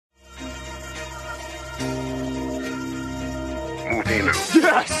Movie news,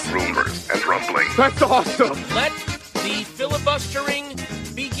 Yes! rumors, and rumblings. That's awesome! Let the filibustering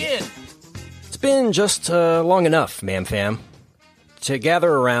begin. It's been just long enough, Mam Fam, to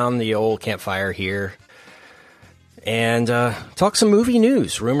gather around the old campfire here and talk some movie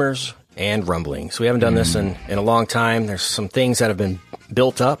news, rumors, and rumblings. We haven't done this in a long time. There's some things that have been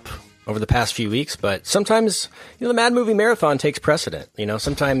built up over the past few weeks, but sometimes, the Mad Movie Marathon takes precedent.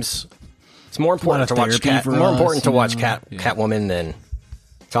 Sometimes it's more important to watch Catwoman than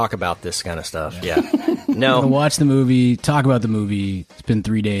talk about this kind of stuff. Yeah. No. Watch the movie, talk about the movie. It's been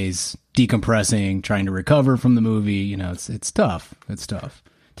 3 days decompressing, trying to recover from the movie. It's tough. It's tough.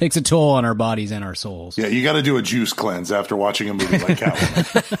 Takes a toll on our bodies and our souls. Yeah, you got to do a juice cleanse after watching a movie like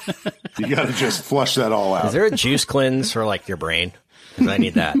Catwoman. You got to just flush that all out. Is there a juice cleanse for your brain? Because I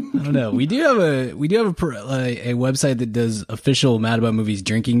need that. I don't know. We do have a website that does official Mad About Movies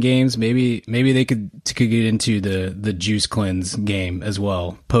drinking games. Maybe they could get into the juice cleanse game as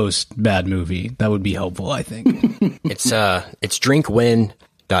well post bad movie. That would be helpful, I think. It's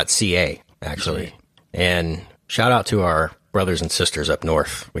drinkwin.ca actually, and shout out to our brothers and sisters up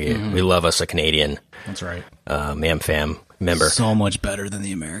north. We love us a Canadian. That's right. Mam Fam member. So much better than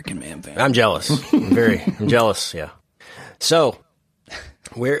the American Mam Fam. I'm jealous. I'm jealous. Yeah. So.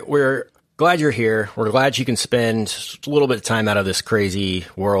 We're glad you're here. We're glad you can spend a little bit of time out of this crazy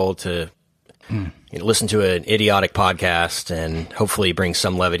world to listen to an idiotic podcast and hopefully bring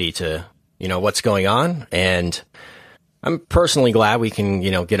some levity to, what's going on. And I'm personally glad we can,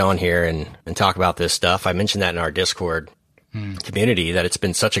 get on here and talk about this stuff. I mentioned that in our Discord community, that it's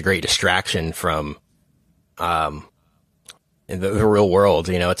been such a great distraction from the real world.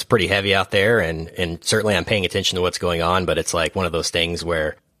 It's pretty heavy out there, and certainly I'm paying attention to what's going on, but it's one of those things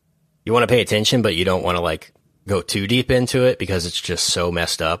where you want to pay attention, but you don't want to go too deep into it because it's just so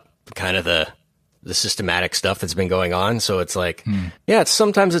messed up, kind of the systematic stuff that's been going on. So it's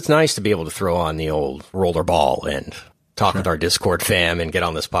sometimes it's nice to be able to throw on the old rollerball and talk with our Discord fam and get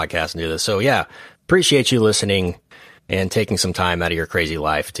on this podcast and do this. So yeah, appreciate you listening and taking some time out of your crazy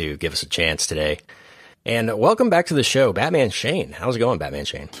life to give us a chance today. And welcome back to the show, Batman Shane. How's it going, Batman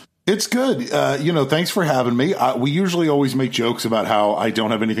Shane? It's good. Thanks for having me. We usually always make jokes about how I don't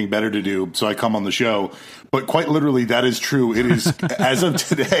have anything better to do, so I come on the show. But quite literally, that is true. It is, as of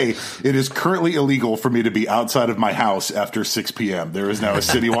today, it is currently illegal for me to be outside of my house after 6 p.m. There is now a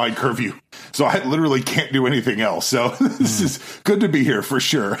citywide curfew. So I literally can't do anything else. So this is good to be here for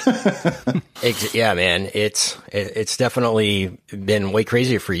sure. Yeah, man. It's definitely been way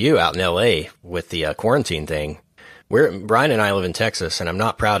crazier for you out in LA with the quarantine thing. Brian and I live in Texas, and I'm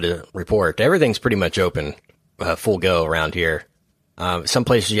not proud to report everything's pretty much open, full go around here. Some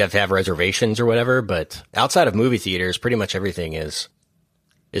places you have to have reservations or whatever, but outside of movie theaters, pretty much everything is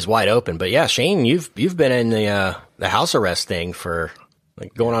wide open. But yeah, Shane, you've been in the house arrest thing for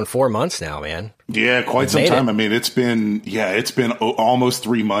going on 4 months now, man. Yeah, quite some time. I mean, it's been almost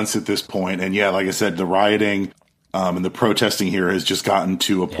 3 months at this point. And yeah, like I said, the rioting and the protesting here has just gotten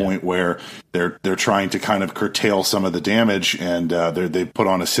to a point where they're trying to kind of curtail some of the damage, and they put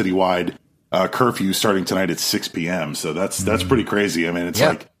on a citywide curfew starting tonight at 6 p.m. So that's pretty crazy. I mean, it's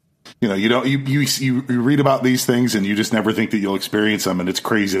you read about these things and you just never think that you'll experience them, and it's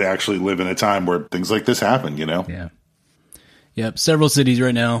crazy to actually live in a time where things like this happen. Yeah. Yep. Several cities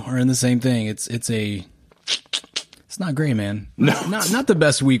right now are in the same thing. It's not great, man. Not the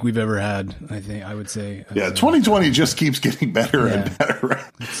best week we've ever had. I would say. Yeah, 2020 just keeps getting better and better.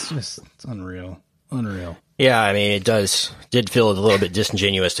 It's unreal. Yeah, I mean, did feel a little bit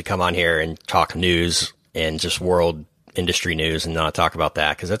disingenuous to come on here and talk news and just world industry news and not talk about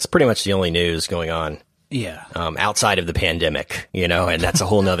that, because that's pretty much the only news going on. Yeah. Outside of the pandemic, and that's a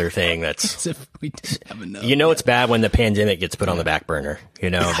whole nother thing. That's we didn't have enough. It's bad when the pandemic gets put on the back burner.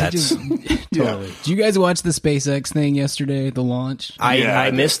 That's totally. Did you guys watch the SpaceX thing yesterday? The launch?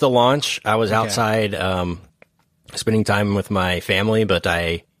 I missed the launch. I was outside spending time with my family, but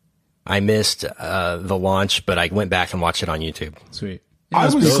I missed the launch. But I went back and watched it on YouTube. Sweet. Yeah,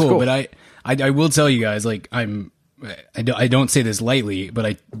 it was pretty cool. But I will tell you guys, I don't say this lightly, but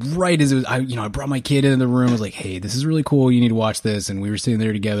I brought my kid into the room. I was like, hey, this is really cool. You need to watch this. And we were sitting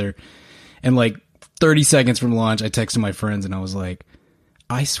there together, and 30 seconds from launch, I texted my friends and I was like,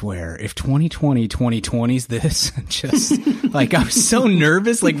 I swear, if 2020's this, just I was so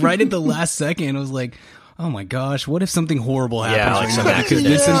nervous, right at the last second, I was like, oh my gosh, what if something horrible happens right now? Because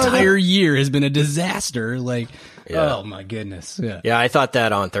this entire year has been a disaster. Oh my goodness. Yeah, I thought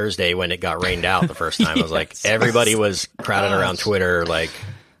that on Thursday when it got rained out the first time. I was like, everybody was crowded around Twitter,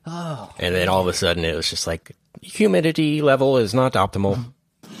 and then all of a sudden it was just humidity level is not optimal.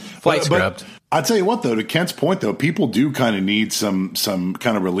 Flight scrubbed. I'll tell you what, though, to Kent's point, though, people do kind of need some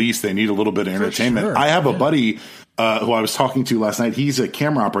kind of release. They need a little bit of entertainment. sure. I have a buddy who I was talking to last night. He's a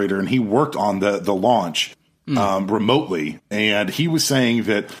camera operator, and he worked on the launch remotely. And he was saying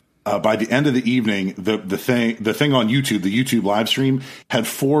that by the end of the evening, the thing on YouTube, the YouTube live stream, had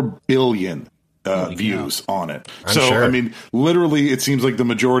 4 billion views on it. Sure. I mean, literally, it seems like the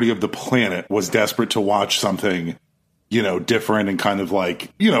majority of the planet was desperate to watch something, different and kind of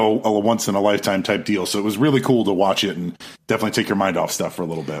like, a once in a lifetime type deal. So it was really cool to watch it and definitely take your mind off stuff for a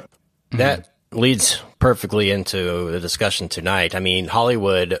little bit. That leads perfectly into the discussion tonight. I mean,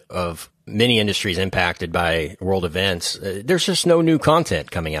 Hollywood, of many industries impacted by world events, there's just no new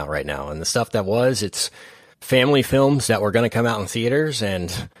content coming out right now. And the stuff that it's family films that were going to come out in theaters,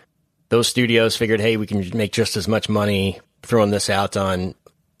 and those studios figured, hey, we can make just as much money throwing this out on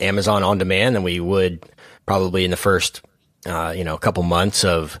Amazon On Demand than we would probably in the first, couple months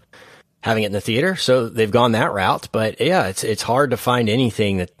of having it in the theater. So they've gone that route. But yeah, it's hard to find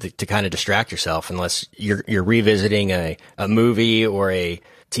anything to kind of distract yourself unless you're revisiting a movie or a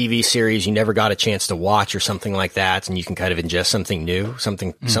TV series you never got a chance to watch or something like that, and you can kind of ingest something new,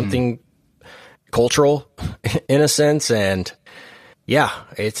 something cultural in a sense. And yeah,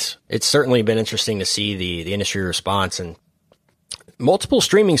 it's certainly been interesting to see the industry response, and multiple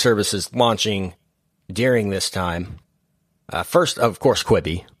streaming services launching during this time. First, of course,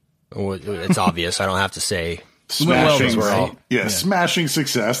 Quibi. It's obvious. I don't have to say. Smashing, right? Smashing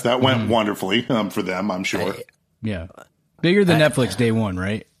success. That went wonderfully for them, I'm sure. Yeah. Bigger than Netflix day one,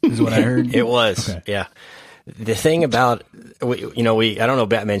 right? Is what I heard. It was. Okay. Yeah. The thing about, I don't know,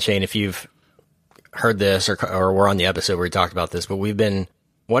 Batman Shane, if you've heard this or we're on the episode where we talked about this, but we've been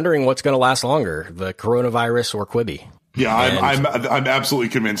wondering what's going to last longer, the coronavirus or Quibi. Yeah, I'm absolutely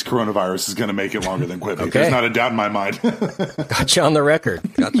convinced coronavirus is going to make it longer than Quibi. Okay. There's not a doubt in my mind. Got you on the record.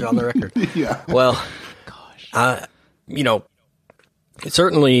 Yeah. Well, it's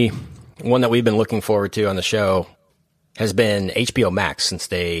certainly one that we've been looking forward to on the show has been HBO Max since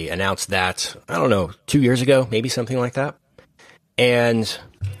they announced that, 2 years ago, maybe something like that. And,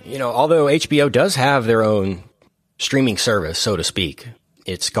 although HBO does have their own streaming service, so to speak,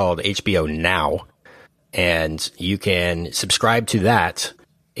 it's called HBO Now. And you can subscribe to that,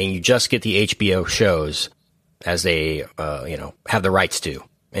 and you just get the HBO shows as they, have the rights to.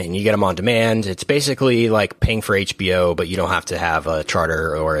 And you get them on demand. It's basically like paying for HBO, but you don't have to have a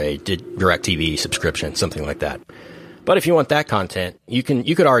Charter or a DirecTV subscription, something like that. But if you want that content, you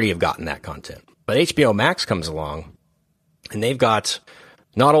could already have gotten that content. But HBO Max comes along, and they've got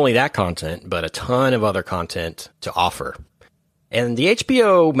not only that content, but a ton of other content to offer. And the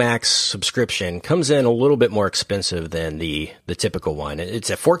HBO Max subscription comes in a little bit more expensive than the typical one. It's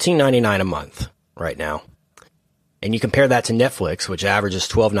at $14.99 a month right now. And you compare that to Netflix, which averages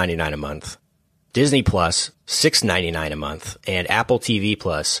 $12.99 a month, Disney Plus, $6.99 a month, and Apple TV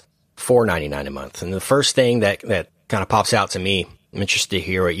Plus, $4.99 a month. And the first thing that kind of pops out to me, I'm interested to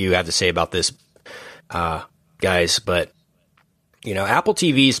hear what you have to say about this, guys, but, Apple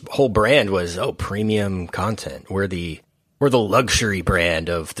TV's whole brand was, premium content. We're the luxury brand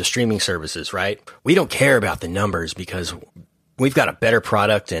of the streaming services, right? We don't care about the numbers because we've got a better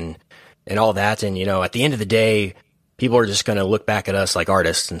product and all that. And, at the end of the day, people are just going to look back at us like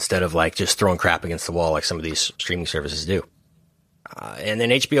artists instead of like just throwing crap against the wall like some of these streaming services do. And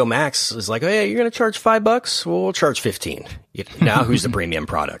then HBO Max is like, oh yeah, you're going to charge $5? Well, we'll charge 15. Now who's the premium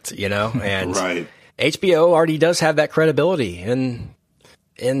product, And right. HBO already does have that credibility in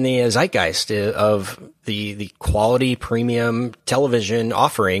the zeitgeist of the quality premium television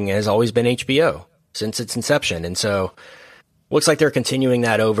offering has always been HBO since its inception. And so looks like they're continuing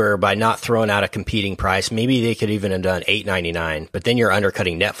that over by not throwing out a competing price. Maybe they could even have done $8.99, but then you're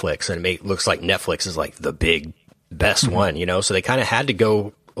undercutting Netflix, and it looks like Netflix is like the best one, So they kind of had to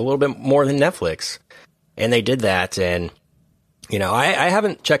go a little bit more than Netflix, and they did that. And, I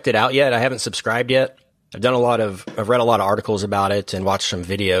haven't checked it out yet. I haven't subscribed yet. I've read a lot of articles about it and watched some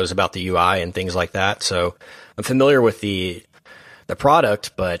videos about the UI and things like that. So I'm familiar with the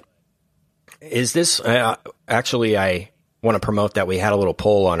product, but is this actually, I want to promote that we had a little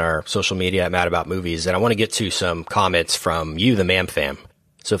poll on our social media at Mad About Movies, and I want to get to some comments from you, the Mam Fam.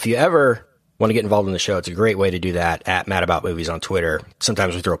 So if you ever want to get involved in the show, it's a great way to do that at Mad About Movies on Twitter.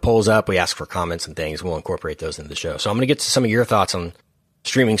 Sometimes we throw polls up, we ask for comments and things, and we'll incorporate those into the show. So I'm going to get to some of your thoughts on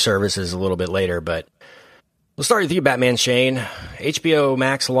streaming services a little bit later, but we'll start with you, Batman Shane. HBO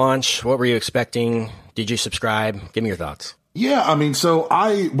Max launch, what were you expecting? Did you subscribe? Give me your thoughts. Yeah, I mean, so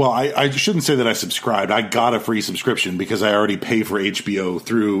I shouldn't say that I subscribed. I got a free subscription because I already pay for HBO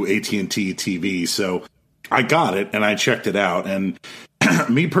through AT&T TV. So I got it and I checked it out. And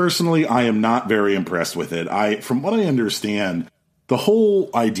Me personally, I am not very impressed with it. From what I understand, the whole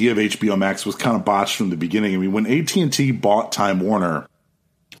idea of HBO Max was kind of botched from the beginning. I mean, when AT&T bought Time Warner,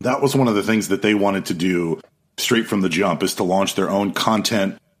 that was one of the things that they wanted to do straight from the jump, is to launch their own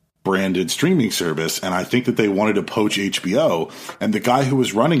content branded streaming service. And I think that they wanted to poach HBO. And the guy who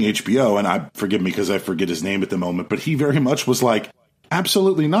was running HBO, and forgive me because I forget his name at the moment, but he very much was like,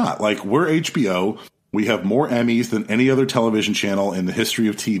 absolutely not. Like, we're HBO. We have more Emmys than any other television channel in the history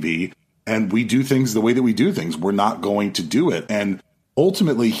of TV. And we do things the way that we do things. We're not going to do it. And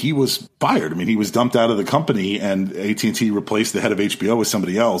ultimately, he was fired. I mean, he was dumped out of the company, and AT&T replaced the head of HBO with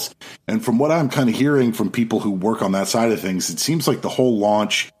somebody else. And from what I'm kind of hearing from people who work on that side of things, it seems like the whole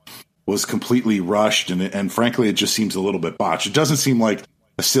launch was completely rushed, and frankly, it just seems a little bit botched. It doesn't seem like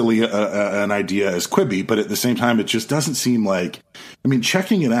a silly an idea as Quibi, but at the same time, it just doesn't seem like. I mean,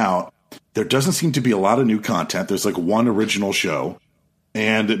 checking it out, there doesn't seem to be a lot of new content. There's like one original show,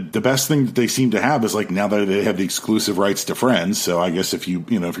 and the best thing that they seem to have is like now that they have the exclusive rights to Friends. So I guess if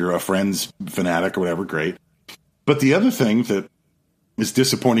you're a Friends fanatic or whatever, great. But the other thing that is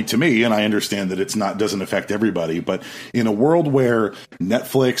disappointing to me, and I understand that doesn't affect everybody, but in a world where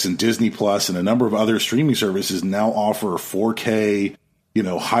Netflix and Disney Plus and a number of other streaming services now offer 4K,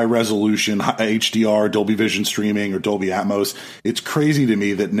 high resolution, HDR, Dolby Vision streaming, or Dolby Atmos, it's crazy to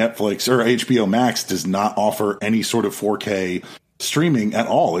me that Netflix or HBO Max does not offer any sort of 4K streaming at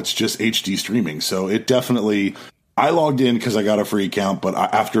all. It's just HD streaming. So it definitely, I logged in because I got a free account, but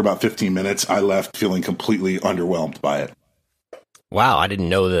after about 15 minutes, I left feeling completely underwhelmed by it. Wow, I didn't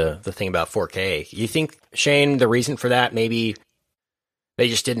know the thing about 4K. You think, Shane, the reason for that, maybe they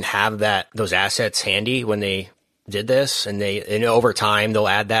just didn't have those assets handy when they did this, and over time they'll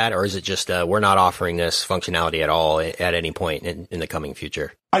add that, or is it just we're not offering this functionality at all at any point in the coming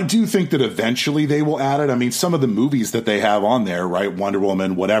future? I do think that eventually they will add it. I mean, some of the movies that they have on there, right, Wonder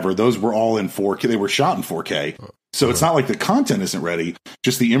Woman, whatever, those were all in 4K. They were shot in 4K. So it's not like the content isn't ready,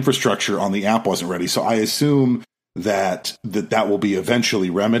 just the infrastructure on the app wasn't ready. So I assume that will be eventually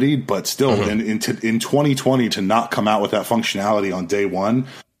remedied, but still in 2020 to not come out with that functionality on day one,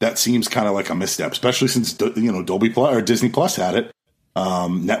 that seems kind of like a misstep, especially since Dolby Plus or Disney Plus had it,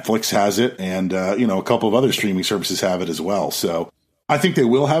 Netflix has it, and a couple of other streaming services have it as well. So I think they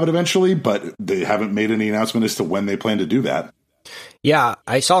will have it eventually, but they haven't made any announcement as to when they plan to do that. Yeah,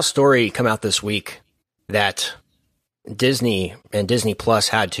 I saw a story come out this week that Disney and Disney Plus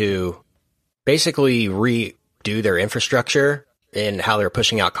had to basically redo their infrastructure and how they're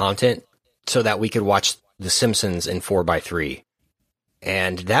pushing out content so that we could watch The Simpsons in 4:3.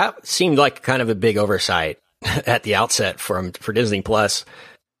 And that seemed like kind of a big oversight at the outset for Disney Plus.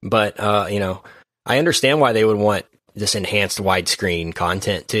 But, I understand why they would want this enhanced widescreen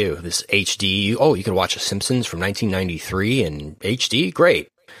content too. This HD. Oh, you could watch The Simpsons from 1993 in HD. Great.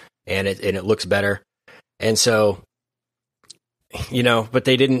 And it looks better. And so, but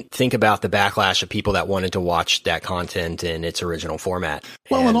they didn't think about the backlash of people that wanted to watch that content in its original format.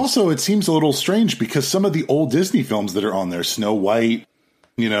 Well, and also it seems a little strange because some of the old Disney films that are on there, Snow White,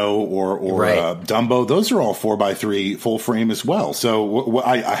 or right. Dumbo, those are all 4:3 full frame as well. So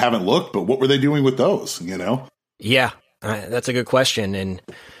I haven't looked, but what were they doing with those? Yeah, that's a good question. And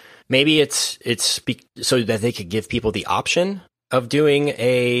maybe it's so that they could give people the option of doing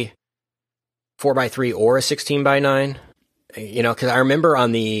a 4:3 or a 16:9. Because I remember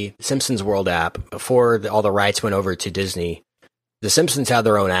on the Simpsons World app, before all the rights went over to Disney, the Simpsons had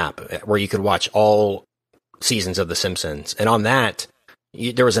their own app where you could watch all seasons of The Simpsons. And on that,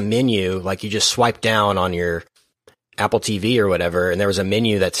 there was a menu, like you just swipe down on your Apple TV or whatever, and there was a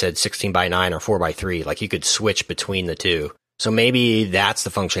menu that said 16:9 or 4:3. Like you could switch between the two. So maybe that's the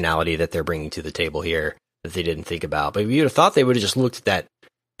functionality that they're bringing to the table here that they didn't think about. But you'd have thought they would have just looked at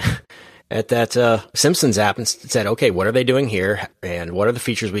that at that Simpsons app and said, okay, what are they doing here? And what are the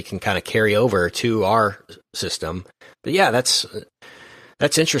features we can kind of carry over to our system? But yeah, that's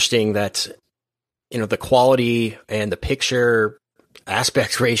interesting that, the quality and the picture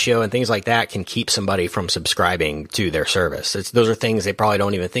aspect ratio and things like that can keep somebody from subscribing to their service. Those are things they probably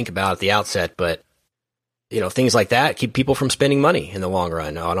don't even think about at the outset, but things like that keep people from spending money in the long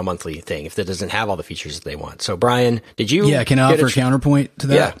run on a monthly thing if it doesn't have all the features that they want. So Brian, did you? Yeah, can I offer a counterpoint to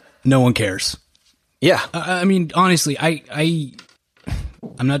that? Yeah. No one cares. Yeah. I mean, honestly, I'm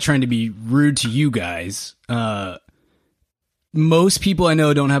not trying to be rude to you guys. Most people I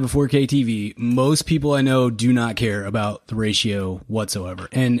know don't have a 4K TV. Most people I know do not care about the ratio whatsoever.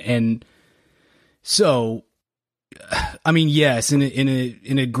 And so, I mean, yes, in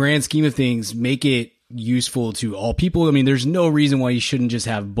a grand scheme of things, make it useful to all people. I mean, there's no reason why you shouldn't just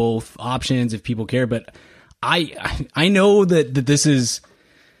have both options if people care, but I know that this is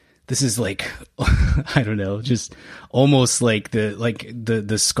like, I don't know, just almost like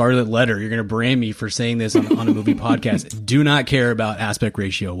the scarlet letter. You're going to brand me for saying this on a movie podcast. Do not care about aspect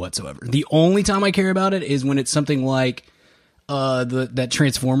ratio whatsoever. The only time I care about it is when it's something like that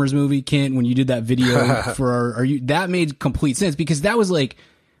Transformers movie, Kent, when you did that video for that made complete sense, because that was like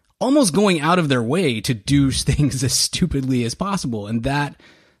almost going out of their way to do things as stupidly as possible. And that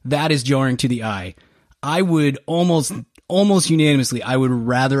is jarring to the eye. I would almost unanimously, I would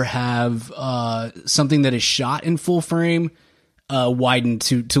rather have something that is shot in full frame, widened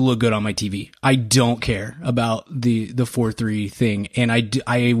to look good on my TV. I don't care about the 4:3 thing, and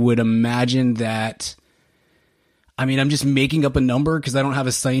I would imagine that. I mean, I'm just making up a number because I don't have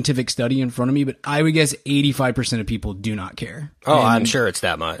a scientific study in front of me, but I would guess 85% of people do not care. Oh, I'm sure it's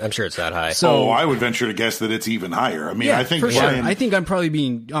that much. I'm sure it's that high. So I would venture to guess that it's even higher. I mean, yeah, I think for sure. I think I'm probably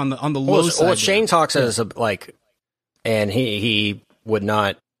being on the low side. Well, Shane talks as like, and he would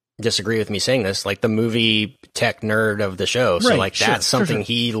not disagree with me saying this, like the movie tech nerd of the show. So like that's something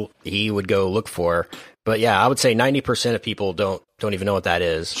he would go look for. But yeah, I would say 90% of people don't even know what that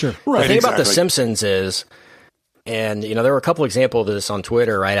is. Sure. Right, the thing about The Simpsons is, and you know, there were a couple examples of this on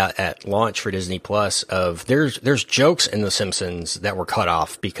Twitter right at launch for Disney Plus of there's jokes in The Simpsons that were cut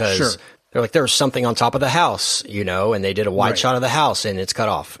off because they're like, there's something on top of the house, you know, and they did a wide shot of the house and it's cut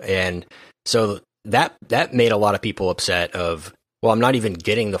off. And so that made a lot of people upset of, well, I'm not even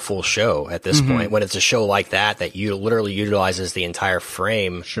getting the full show at this point when it's a show like that you literally utilizes the entire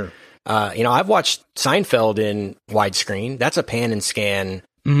frame. Sure. You know, I've watched Seinfeld in widescreen. That's a pan and scan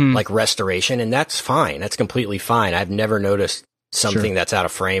like restoration, and that's fine. That's completely fine. I've never noticed something that's out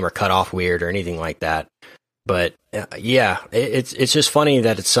of frame or cut off weird or anything like that. But yeah, it's just funny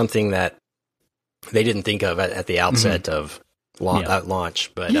that it's something that they didn't think of at the outset of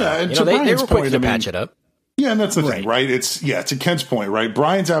launch. But and you know, they were quick to patch it up. Yeah, and that's the thing, right? To Kent's point, right?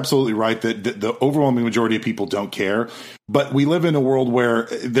 Brian's absolutely right that the overwhelming majority of people don't care. But we live in a world where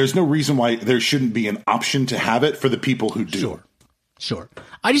there's no reason why there shouldn't be an option to have it for the people who do. Sure.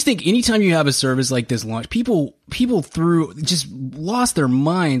 I just think anytime you have a service like this launch, people just lost their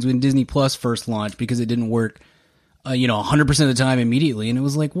minds when Disney Plus first launched because it didn't work, 100% of the time immediately. And it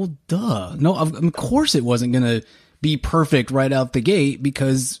was like, well, duh. No, of course it wasn't going to be perfect right out the gate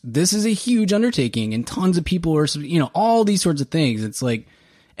because this is a huge undertaking and tons of people are, all these sorts of things. It's like,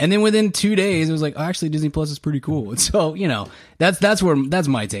 and then within 2 days, it was like, actually, Disney Plus is pretty cool. And so, that's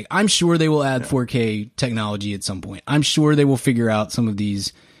my take. I'm sure they will add 4K technology at some point. I'm sure they will figure out some of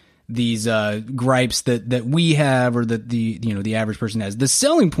these gripes that we have or that the average person has. The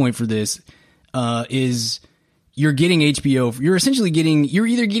selling point for this is you're getting HBO. You're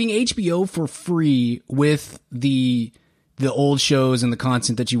either getting HBO for free with the old shows and the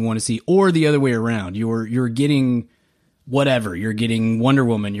content that you want to see, or the other way around. You're getting whatever. You're getting Wonder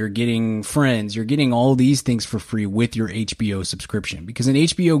Woman, you're getting Friends, you're getting all these things for free with your HBO subscription. Because an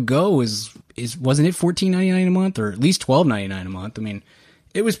HBO Go wasn't it $14.99 a month, or at least $12.99 a month? I mean,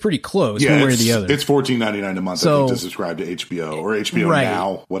 it was pretty close one way or the other. It's $14.99 a month, so, I think, to subscribe to HBO or HBO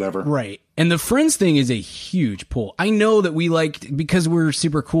Now, whatever. Right. And the Friends thing is a huge pull. I know that we because we're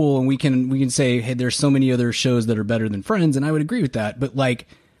super cool and we can say, hey, there's so many other shows that are better than Friends, and I would agree with that. But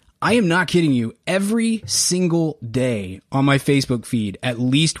I am not kidding you. Every single day on my Facebook feed, at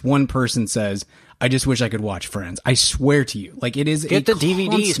least one person says, I just wish I could watch Friends. I swear to you. Like, it is Get the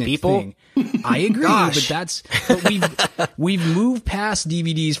DVDs, people. Thing. I agree, but we've moved past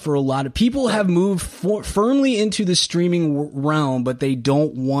DVDs for a lot of people. Have moved firmly into the streaming realm, but they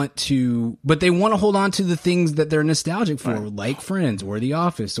don't want to. But they want to hold on to the things that they're nostalgic for, like Friends or The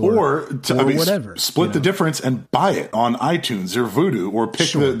Office or whatever. Split the difference and buy it on iTunes or Vudu, or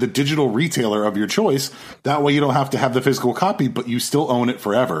pick the digital retailer of your choice. That way, you don't have to have the physical copy, but you still own it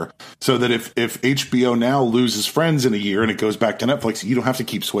forever. So that if HBO Now loses Friends in a year and it goes back to Netflix, you don't have to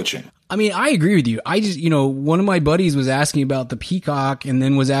keep switching. I mean, I agree with you. I just, one of my buddies was asking about the Peacock and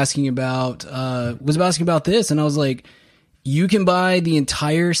then was asking about this. And I was like, you can buy the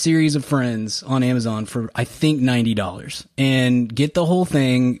entire series of Friends on Amazon for, I think, $90 and get the whole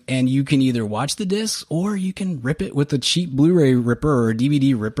thing. And you can either watch the discs or you can rip it with a cheap Blu-ray ripper or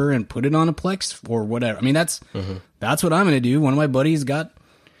DVD ripper and put it on a Plex or whatever. I mean, that's what I'm going to do. One of my buddies got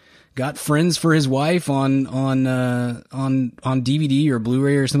Friends for his wife on DVD or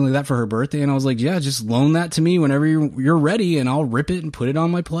Blu-ray or something like that for her birthday, and I was like, yeah, just loan that to me whenever you're ready, and I'll rip it and put it on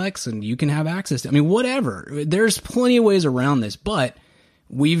my Plex, and you can have access to it. I mean, whatever. There's plenty of ways around this, but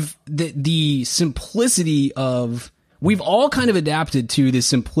the simplicity of, we've all kind of adapted to the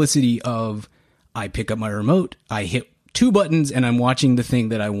simplicity of, I pick up my remote, I hit two buttons and I'm watching the thing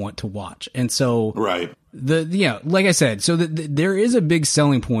that I want to watch. And so Right. like I said, so there is a big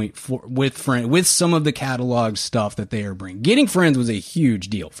selling point with some of the catalog stuff that they are bringing. Getting Friends was a huge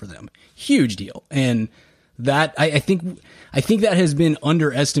deal for them, huge deal, and that I think that has been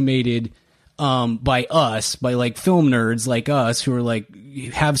underestimated by us, by like film nerds like us who are like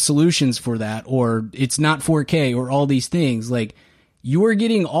have solutions for that, or it's not 4K or all these things. Like, you are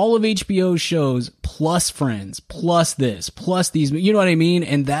getting all of HBO's shows plus Friends, plus this, plus these, you know what I mean?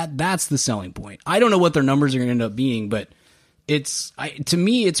 And that's the selling point. I don't know what their numbers are going to end up being, but to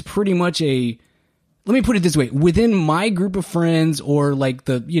me, it's pretty much let me put it this way. Within my group of friends, or like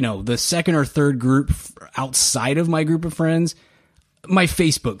the second or third group outside of my group of friends, my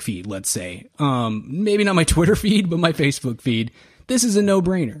Facebook feed, let's say, maybe not my Twitter feed, but my Facebook feed, this is a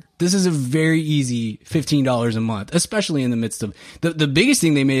no-brainer. This is a very easy $15 a month, especially in the midst of the biggest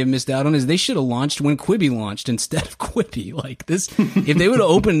thing they may have missed out on is they should have launched when Quibi launched instead of Quibi. Like this, if they would have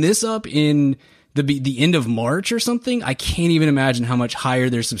opened this up in the end of March or something, I can't even imagine how much higher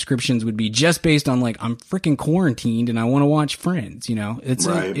their subscriptions would be just based on like, I'm freaking quarantined and I want to watch Friends. You know, it's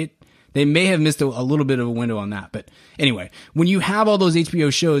right. They may have missed a little bit of a window on that, but anyway, when you have all those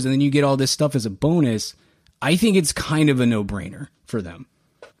HBO shows and then you get all this stuff as a bonus, I think it's kind of a no-brainer for them.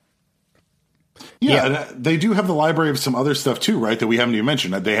 Yeah, and they do have the library of some other stuff too, right? That we haven't even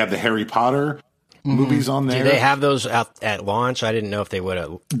mentioned. They have the Harry Potter movies on there. Do they have those out at launch? I didn't know if they would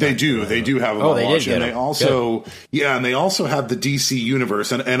have. They do. They do have them at launch. Did and they also, and they also have the DC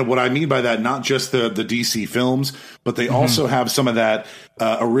universe. And what I mean by that, not just the DC films, but they also have some of that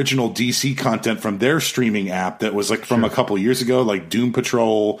original DC content from their streaming app that was like from a couple years ago, like Doom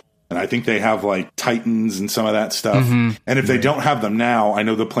Patrol. And I think they have like Titans and some of that stuff. And if they don't have them now, I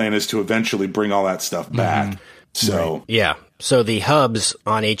know the plan is to eventually bring all that stuff back. So yeah. So the hubs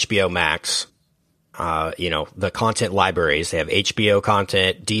on HBO Max, the content libraries, they have HBO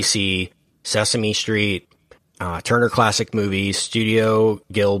content, DC, Sesame Street, Turner Classic Movies, Studio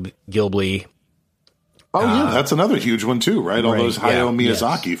Ghibli. Oh, yeah, that's another huge one too, right? All those Hayao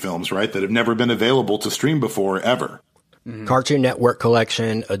Miyazaki films, right, that have never been available to stream before, ever. Cartoon Network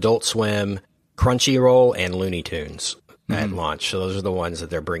Collection, Adult Swim, Crunchyroll, and Looney Tunes at launch. So those are the ones that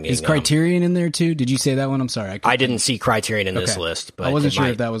they're bringing. Is Criterion in there too? Did you say that one? I'm sorry. I didn't see Criterion in this list, but I wasn't sure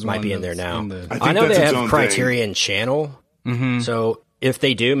if that was might one be in there now. I know that's they its have own Criterion Channel. So if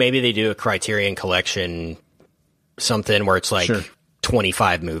they do, maybe they do a Criterion Collection, something where it's like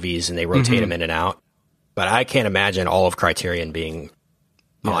 25 movies and they rotate them in and out. But I can't imagine all of Criterion being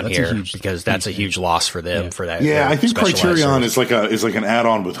on here because that's a huge loss for them for that. Yeah, I think Criterion is like an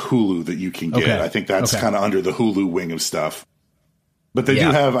add-on with Hulu that you can get. Okay. I think that's kind of under the Hulu wing of stuff. But they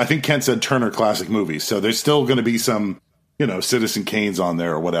do have, I think Kent said Turner Classic Movies, so there's still going to be some, Citizen Kane's on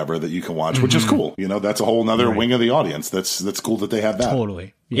there or whatever that you can watch, which is cool. That's a whole nother wing of the audience. That's cool that they have that.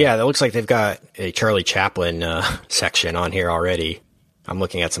 Totally. Yeah, that looks like they've got a Charlie Chaplin section on here already. I'm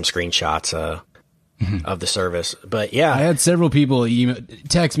looking at some screenshots of the service, but yeah, I had several people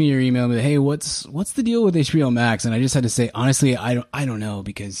text me or email me, "Hey, what's the deal with HBO Max?" And I just had to say, honestly, I don't know,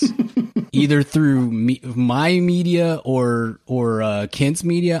 because either through my media or Kent's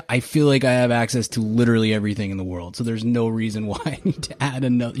media, I feel like I have access to literally everything in the world. So there's no reason why I need to add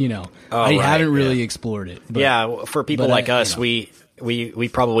another. I haven't really explored it. But, for people like us, we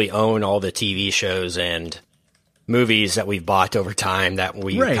probably own all the TV shows and movies that we've bought over time that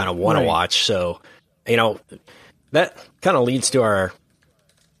we kind of want to watch. So. That kind of leads to our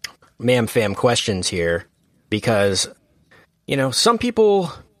fam questions here, because, some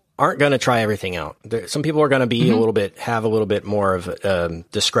people aren't going to try everything out. Some people are going to be have a little bit more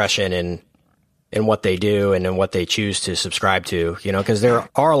of discretion in what they do and in what they choose to subscribe to, because there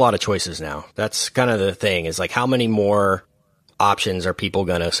are a lot of choices now. That's kind of the thing, is like, how many more options are people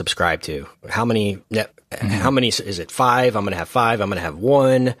going to subscribe to? How many is it? 5? I'm going to have 5. I'm going to have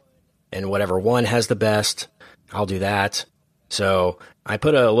 1. And whatever one has the best, I'll do that. So I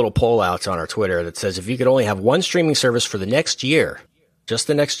put a little poll out on our Twitter that says, if you could only have one streaming service for the next year, just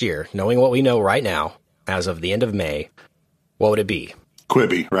the next year, knowing what we know right now, as of the end of May, what would it be?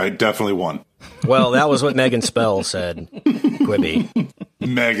 Quibi, right? Definitely one. Well, that was what Megan Spell said. Quibi.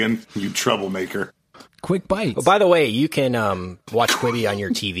 Megan, you troublemaker. Quick Bites. Oh, by the way, you can watch Quibi on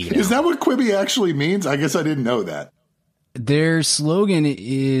your TV now. Is that what Quibi actually means? I guess I didn't know that. Their slogan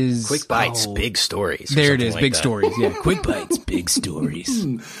is Quick Bites, Big Stories. There it is, Big Stories. Yeah, Quick Bites, Big Stories.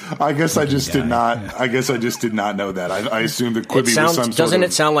 I guess I just did not. Yeah. I guess I just did not know that. I assumed that Quibi was some sort of. Doesn't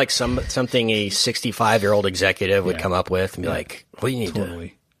it sound like something a 65-year-old executive would come up with and be like, "What do you need to?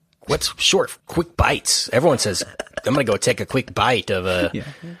 What's short? Quick Bites." Everyone says I'm gonna go take a quick bite of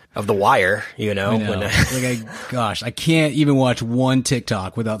The Wire. You know, I know. I can't even watch one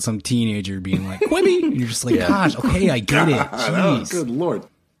TikTok without some teenager being like, "Quibi." And you're just like, gosh, okay, I get it. Oh, good Lord.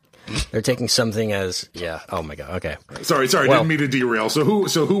 They're taking something as Oh my god. Okay. Sorry. Didn't mean to derail. So who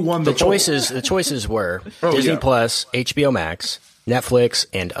won the poll? The choices were Disney Plus, HBO Max, Netflix,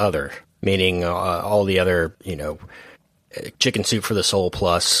 and other, meaning all the other, Chicken Soup for the Soul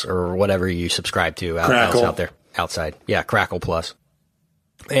Plus or whatever you subscribe to out there outside. Yeah, Crackle Plus.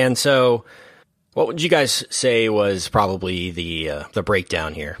 And so, what would you guys say was probably the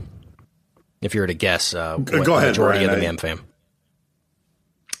breakdown here, if you were to guess what Go ahead, majority Brian, of the Mem fam?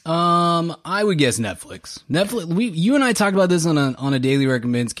 I would guess Netflix. You and I talked about this on a daily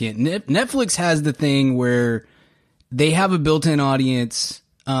recommends kit. Netflix has the thing where they have a built-in audience,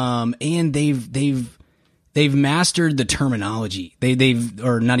 and they've mastered the terminology.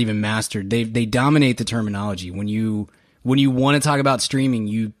 Or not even mastered. They dominate the terminology. When you want to talk about streaming,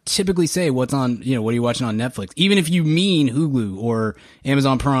 you typically say what's on, what are you watching on Netflix? Even if you mean Hulu or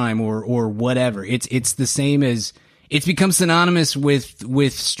Amazon Prime or whatever, it's the same as. It's become synonymous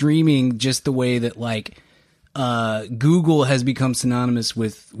with streaming, just the way that Google has become synonymous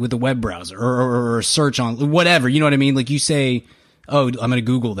with the web browser or search on whatever. You know what I mean? Like you say, oh, I'm going to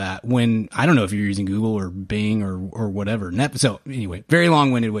Google that, when I don't know if you're using Google or Bing or whatever. So anyway, very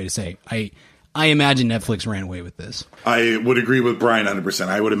long-winded way to say, I imagine Netflix ran away with this. I would agree with Brian 100%.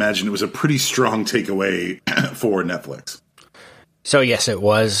 I would imagine it was a pretty strong takeaway for Netflix. So yes, it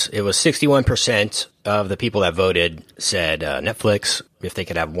was 61% of the people that voted said Netflix, if they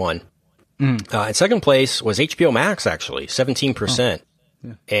could have one. In second place was HBO Max, actually, 17%,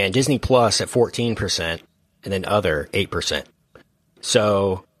 and Disney Plus at 14%, and then other 8%.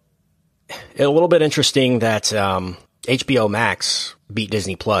 So a little bit interesting that HBO Max beat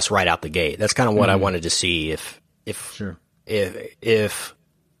Disney Plus right out the gate. That's kind of what I wanted to see if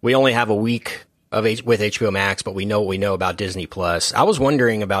we only have a week with HBO Max, but we know what we know about Disney Plus. I was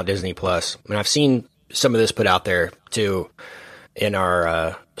wondering about Disney Plus, and I've seen some of this put out there too in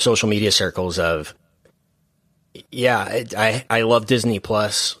our social media circles of, I love Disney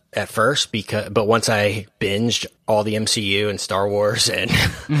Plus at first but once I binged all the MCU and Star Wars and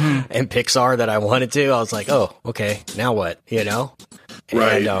and Pixar that I wanted to, I was like, oh, okay, now what?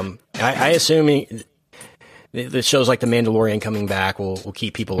 Right. And I assume the shows like The Mandalorian coming back will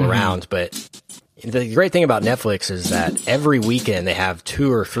keep people around, but the great thing about Netflix is that every weekend they have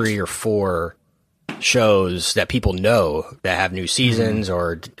 2 or 3 or 4 shows that people know that have new seasons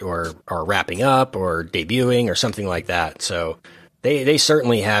or are wrapping up or debuting or something like that. So they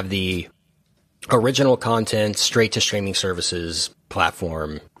certainly have the original content straight to streaming services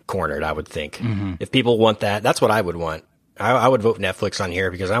platform cornered, I would think. If people want that, that's what I would want. I would vote Netflix on here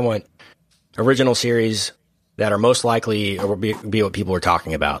because I want original series that are most likely or be what people are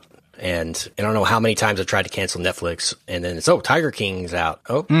talking about. And I don't know how many times I've tried to cancel Netflix, and then it's, Tiger King's out.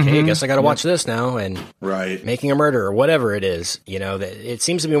 Okay, I guess I got to watch this now. And Making a Murder or whatever it is, it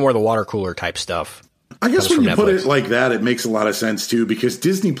seems to be more the water cooler type stuff. I guess when you put it like that, it makes a lot of sense too, because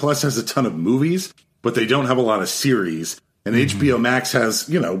Disney Plus has a ton of movies, but they don't have a lot of series. And HBO Max has,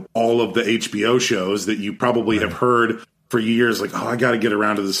 all of the HBO shows that you probably have heard for years, like, I got to get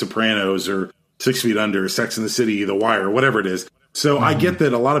around to The Sopranos or 6 Feet Under, Sex and the City, The Wire, whatever it is. So I get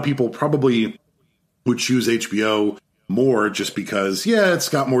that a lot of people probably would choose HBO more just because, it's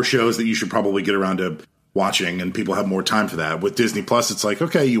got more shows that you should probably get around to watching, and people have more time for that. With Disney Plus, it's like,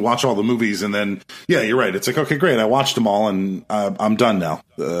 okay, you watch all the movies, and then, you're right. It's like, okay, great, I watched them all, and I'm done now.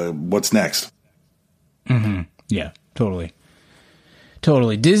 What's next? Yeah, totally.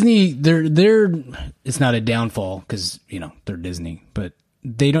 Disney, they're it's not a downfall because, they're Disney, but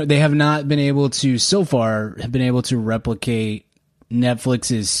they have not been able to, so far, replicate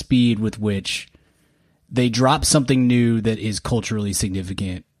Netflix's speed with which they drop something new that is culturally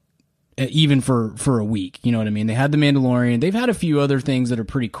significant, even for a week. You know what I mean? They had The Mandalorian. They've had a few other things that are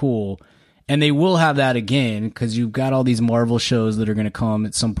pretty cool, and they will have that again because you've got all these Marvel shows that are going to come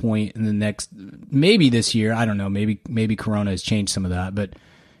at some point in the next, maybe this year. I don't know. Maybe Corona has changed some of that, but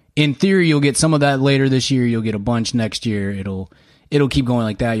in theory, you'll get some of that later this year. You'll get a bunch next year. It'll keep going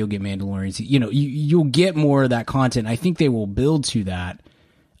like that. You'll get Mandalorians. You'll get more of that content. I think they will build to that.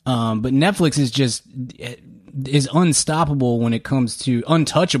 But Netflix is unstoppable when it comes to,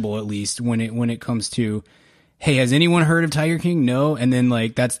 untouchable at least when it comes to, hey, has anyone heard of Tiger King? No. And then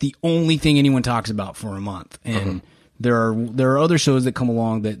that's the only thing anyone talks about for a month. And there are other shows that come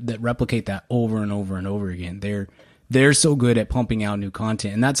along that replicate that over and over and over again. They're so good at pumping out new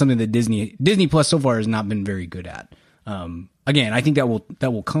content, and that's something that Disney Plus so far has not been very good at. Again, I think that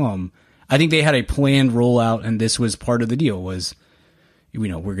will come. I think they had a planned rollout, and this was part of the deal. Was, you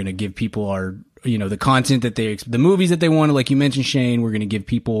know, we're going to give people our, you know, the content that the movies that they wanted, like you mentioned, Shane. We're going to give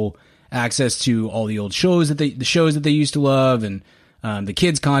people access to all the old shows the shows that they used to love, and the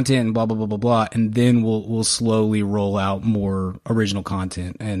kids content, and blah blah blah blah blah. And then we'll slowly roll out more original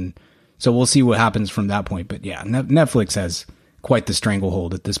content, and so we'll see what happens from that point. But yeah, Netflix has quite the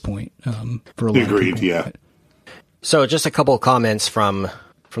stranglehold at this point for a lot of people. Yeah. So just a couple of comments from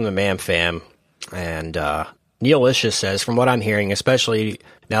the Mam Fam, and Neil Licious says, from what I'm hearing, especially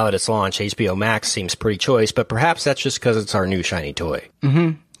now that it's launched, HBO Max seems pretty choice, but perhaps that's just because it's our new shiny toy.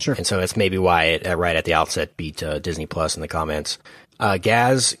 Mm-hmm. Sure. And so that's maybe why it right at the outset beat Disney Plus in the comments.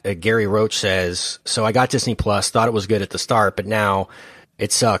 Gary Roach says, so I got Disney Plus, thought it was good at the start, but now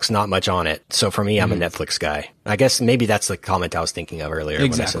it sucks, not much on it. So for me, I'm a Netflix guy. I guess maybe that's the comment I was thinking of earlier.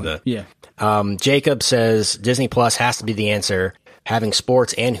 Exactly. When I said Yeah. Jacob says Disney Plus has to be the answer. Having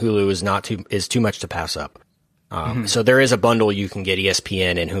sports and Hulu is too much to pass up. So there is a bundle you can get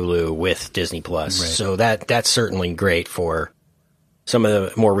ESPN and Hulu with Disney Plus. Right. So that's certainly great for some of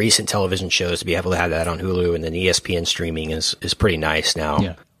the more recent television shows to be able to have that on Hulu, and then ESPN streaming is pretty nice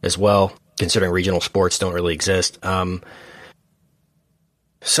now as well, considering regional sports don't really exist.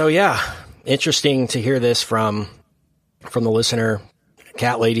 So yeah, interesting to hear this from the listener.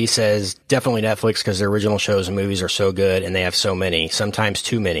 Cat Lady says, definitely Netflix because their original shows and movies are so good and they have so many, sometimes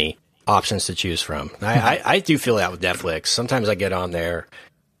too many options to choose from. I do feel that with Netflix. Sometimes I get on there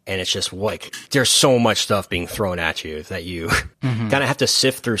and it's just like, there's so much stuff being thrown at you that you kind of have to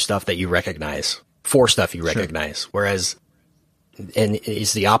sift through stuff that you recognize, for stuff you recognize. Whereas, and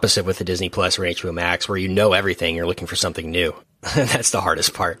it's the opposite with the Disney Plus or HBO Max, where you know everything, you're looking for something new. That's the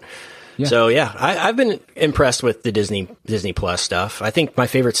hardest part. Yeah. So yeah, I've been impressed with the Disney Plus stuff. I think my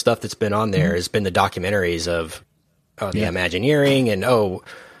favorite stuff that's been on there has been the documentaries of the Imagineering, and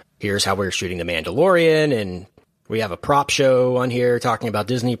here's how we're shooting The Mandalorian, and we have a prop show on here talking about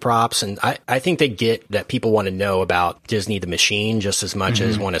Disney props. And I think they get that people want to know about Disney the machine just as much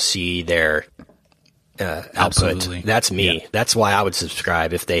as want to see their output. Absolutely. That's me. Yeah. That's why I would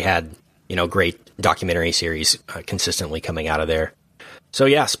subscribe if they had, great documentary series consistently coming out of there. So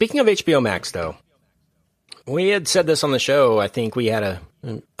yeah, speaking of HBO Max though, we had said this on the show. I think we had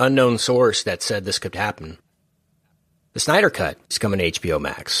an unknown source that said this could happen. The Snyder Cut is coming to HBO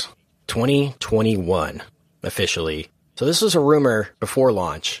Max 2021 officially. So this was a rumor before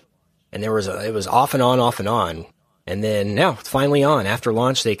launch, and it was off and on. And then now it's finally on. After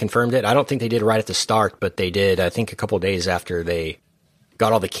launch, they confirmed it. I don't think they did right at the start, but they did, I think, a couple of days after they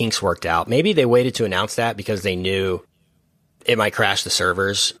got all the kinks worked out. Maybe they waited to announce that because they knew it might crash the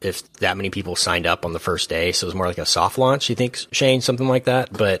servers if that many people signed up on the first day. So it was more like a soft launch, you think, Shane, something like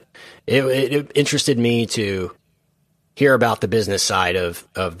that. But it interested me to hear about the business side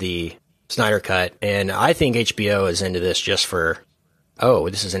of the Snyder Cut. And I think HBO is into this just for,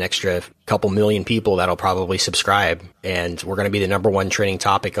 this is an extra couple million people that'll probably subscribe. And we're going to be the number one trending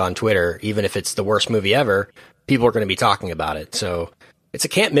topic on Twitter. Even if it's the worst movie ever, people are going to be talking about it. So it's a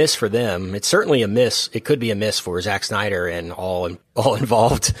can't miss for them. It's certainly a miss. It could be a miss for Zack Snyder and all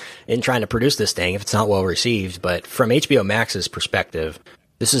involved in trying to produce this thing if it's not well received. But from HBO Max's perspective,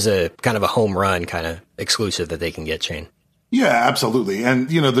 this is a kind of a home run kind of exclusive that they can get, Shane. Yeah, absolutely. And,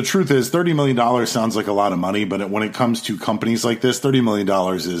 the truth is $30 million sounds like a lot of money, but when it comes to companies like this, $30 million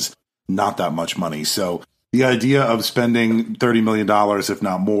is not that much money. So the idea of spending $30 million, if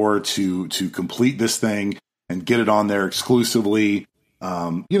not more, to complete this thing and get it on there exclusively,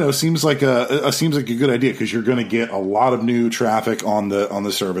 seems like a good idea, because you're going to get a lot of new traffic on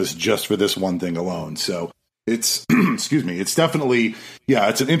the service just for this one thing alone. So it's, it's definitely,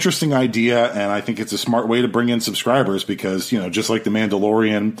 it's an interesting idea, and I think it's a smart way to bring in subscribers because, just like The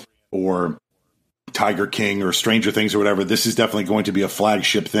Mandalorian or Tiger King or Stranger Things or whatever, this is definitely going to be a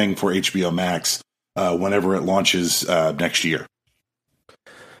flagship thing for HBO Max whenever it launches next year.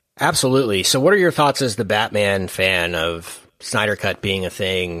 Absolutely. So what are your thoughts as the Batman fan of Snyder Cut being a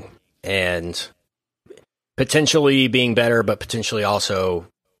thing and potentially being better, but potentially also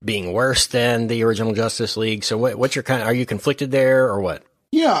being worse than the original Justice League? So what's your are you conflicted there or what?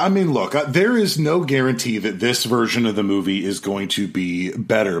 Yeah, I mean, look, there is no guarantee that this version of the movie is going to be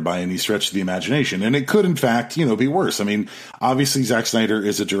better by any stretch of the imagination. And it could, in fact, be worse. I mean, obviously, Zack Snyder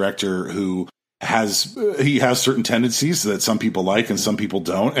is a director who has certain tendencies that some people like and some people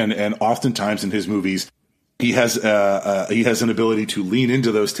don't. And oftentimes in his movies, he has an ability to lean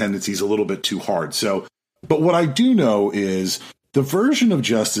into those tendencies a little bit too hard. So, but what I do know is the version of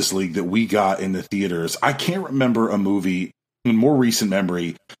Justice League that we got in the theaters, I can't remember a movie in more recent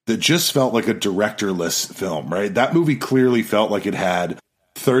memory that just felt like a directorless film, right? That movie clearly felt like it had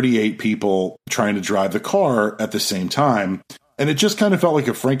 38 people trying to drive the car at the same time. And it just kind of felt like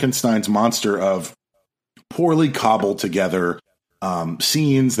a Frankenstein's monster of poorly cobbled together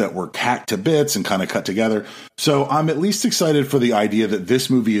scenes that were hacked to bits and kind of cut together. So I'm at least excited for the idea that this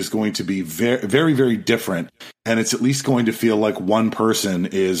movie is going to be very, very, very different. And it's at least going to feel like one person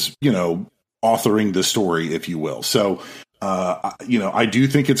is, authoring the story, if you will. So, I do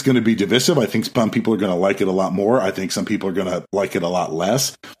think it's going to be divisive. I think some people are going to like it a lot more. I think some people are going to like it a lot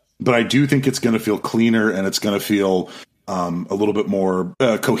less. But I do think it's going to feel cleaner and it's going to feel a little bit more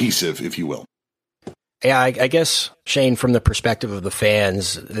cohesive, if you will. Yeah, I guess, Shane, from the perspective of the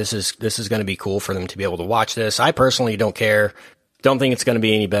fans, this is going to be cool for them to be able to watch this. I personally don't care. Don't think it's going to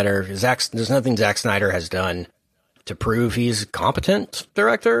be any better. There's nothing Zack Snyder has done to prove he's a competent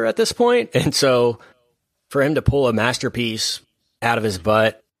director at this point. And so for him to pull a masterpiece out of his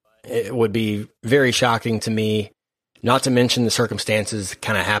butt, it would be very shocking to me, not to mention the circumstances that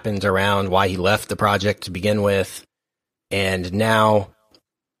kind of happened around why he left the project to begin with. And now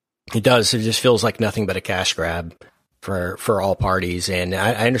it just feels like nothing but a cash grab for all parties. And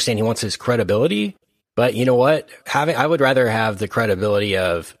I understand he wants his credibility, but you know what? I would rather have the credibility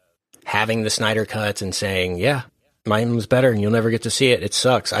of having the Snyder Cut and saying, yeah, mine was better and you'll never get to see it. It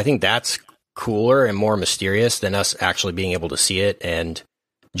sucks. I think that's cooler and more mysterious than us actually being able to see it and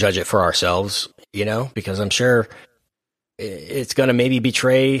judge it for ourselves, because I'm sure it's going to maybe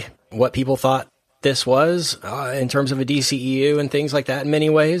betray what people thought this was in terms of a DCEU and things like that in many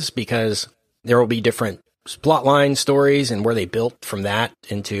ways, because there will be different plot line stories and where they built from that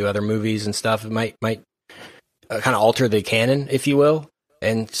into other movies and stuff. It might kind of alter the canon, if you will.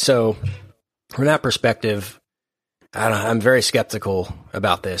 And so from that perspective, I don't know, I'm very skeptical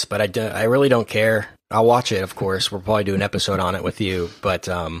about this, but I really don't care. I'll watch it, of course. We'll probably do an episode on it with you, but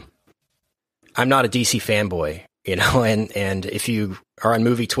I'm not a DC fanboy, and if you are on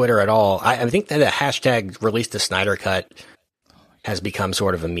movie Twitter at all, I think that the hashtag release the Snyder Cut has become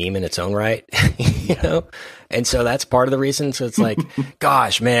sort of a meme in its own right, and so that's part of the reason. So it's like,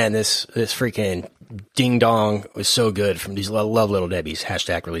 gosh, man, this freaking ding dong was so good from these love Little Debbie's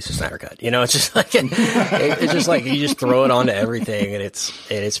hashtag release the Snyder Cut. It's just like, it's just like you just throw it onto everything and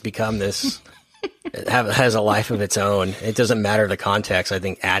it's become this, it has a life of its own. It doesn't matter the context. I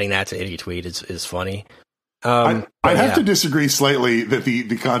think adding that to any tweet is funny. I have to disagree slightly that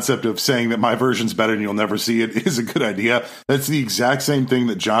the concept of saying that my version's better and you'll never see it is a good idea. That's the exact same thing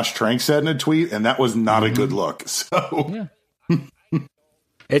that Josh Trank said in a tweet, and that was not a good look. So yeah.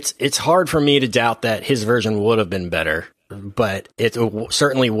 It's hard for me to doubt that his version would have been better, but it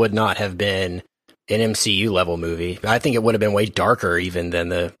certainly would not have been an MCU level movie. I think it would have been way darker even than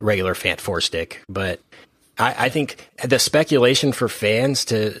the regular Fant 4 stick. But I think the speculation for fans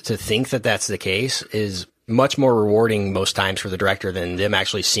to think that that's the case is much more rewarding most times for the director than them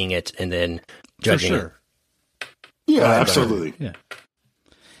actually seeing it and then judging it. Yeah, absolutely. Yeah.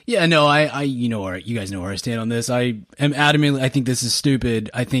 Yeah, no, you guys know where I stand on this. I am adamantly, I think this is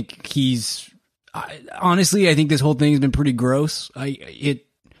stupid. I think honestly, I think this whole thing's been pretty gross.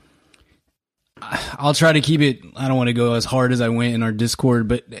 I'll try to keep it, I don't want to go as hard as I went in our Discord,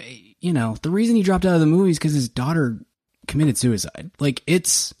 but the reason he dropped out of the movie is because his daughter committed suicide. Like,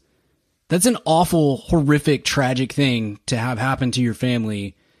 that's an awful, horrific, tragic thing to have happen to your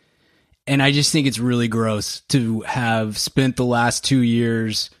family. And I just think it's really gross to have spent the last 2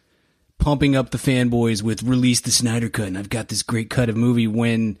 years pumping up the fanboys with release the Snyder Cut and I've got this great cut of movie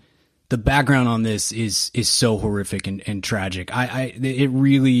when the background on this is so horrific and tragic. It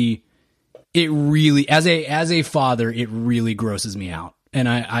really, as a father, it really grosses me out. And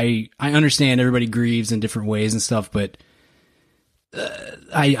I understand everybody grieves in different ways and stuff, but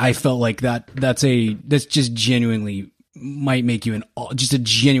I felt like that's just genuinely might make you just a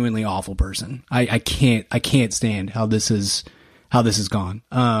genuinely awful person. I can't stand how this has gone.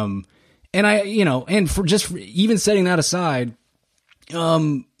 And and for even setting that aside,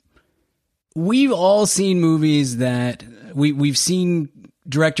 we've all seen movies that we've seen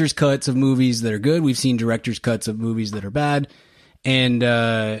director's cuts of movies that are good. We've seen director's cuts of movies that are bad. And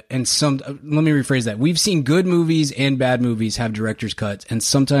some, let me rephrase that. We've seen good movies and bad movies have director's cuts, and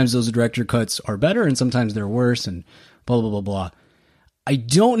sometimes those director cuts are better and sometimes they're worse and blah, blah, blah, blah. I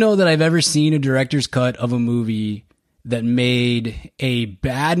don't know that I've ever seen a director's cut of a movie that made a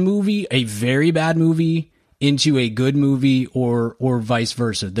bad movie, a very bad movie, into a good movie or vice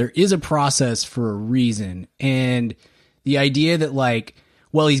versa. There is a process for a reason. And the idea that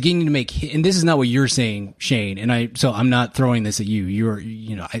he's getting to make, and this is not what you're saying, Shane. So I'm not throwing this at you.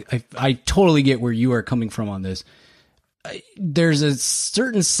 I totally get where you are coming from on this. There's a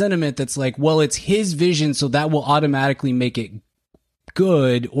certain sentiment that's like, well, it's his vision, so that will automatically make it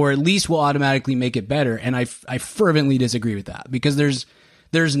good, or at least will automatically make it better. And I fervently disagree with that, because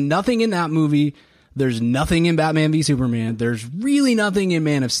there's nothing in that movie. There's nothing in Batman v Superman. There's really nothing in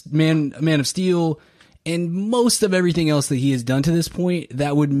Man of Steel, and most of everything else that he has done to this point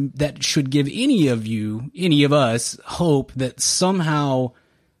that should give any of us hope that somehow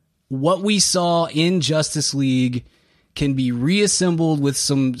what we saw in Justice League can be reassembled with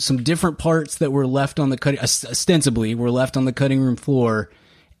some different parts that were left on the ostensibly were left on the cutting room floor,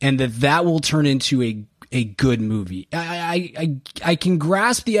 and that will turn into a good movie. I can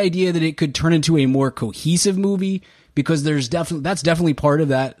grasp the idea that it could turn into a more cohesive movie, because that's definitely part of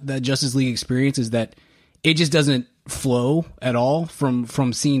that Justice League experience, is that it just doesn't flow at all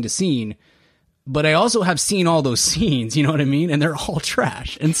from scene to scene. But I also have seen all those scenes, you know what I mean? And they're all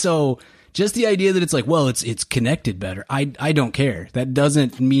trash. And so just the idea that it's like, well, it's connected better. I don't care. That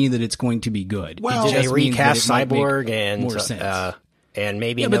doesn't mean that it's going to be good. Well, they recast Cyborg and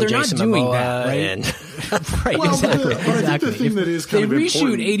maybe no Jason Momoa, that, right? And right, well, exactly. But I think the thing that is kind of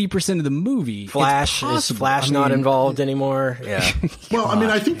important, they reshoot 80% of the movie. Is Flash not involved anymore? Yeah. Well, I mean,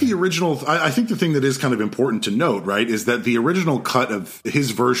 I think I think the thing that is kind of important to note, right, is that the original cut of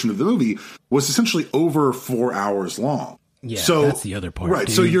his version of the movie was essentially over 4 hours long. Yeah, so that's the other part, right?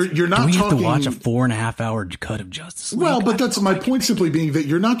 Dude. So you're not. Do we talking, have to watch a 4.5 hour cut of Justice League? Well, but that's my point. Simply being that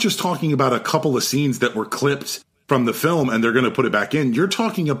you're not just talking about a couple of scenes that were clipped from the film and they're going to put it back in. You're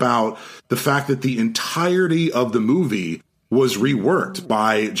talking about the fact that the entirety of the movie was reworked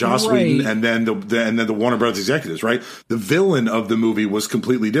by Joss Whedon and then the Warner Brothers executives, right? The villain of the movie was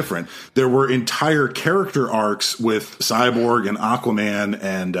completely different. There were entire character arcs with Cyborg and Aquaman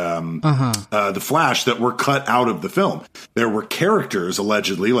and the Flash that were cut out of the film. There were characters,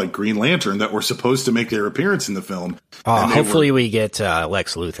 allegedly, like Green Lantern, that were supposed to make their appearance in the film. Hopefully we get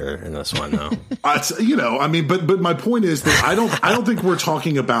Lex Luthor in this one, though. I mean, but my point is that I don't think we're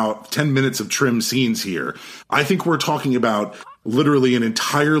talking about 10 minutes of trim scenes here. I think we're talking about literally an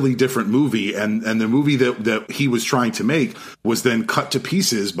entirely different movie, and the movie that he was trying to make was then cut to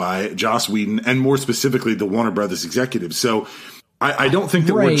pieces by Joss Whedon and more specifically the Warner Brothers executives. So I don't think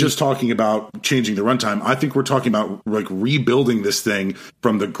that we're just talking about changing the runtime. I think we're talking about like rebuilding this thing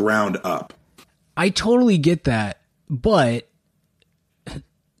from the ground up. I totally get that, but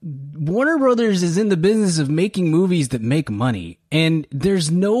Warner Brothers is in the business of making movies that make money, and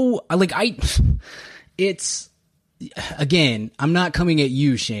there's no it's. Again, I'm not coming at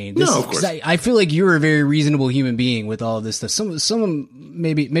you, Shane. No, of course. I feel like you're a very reasonable human being with all of this stuff. Some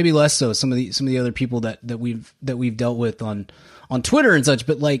maybe less so. Some of the other people that we've dealt with on Twitter and such.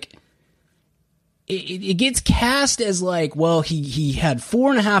 But like, it gets cast as like, well, he had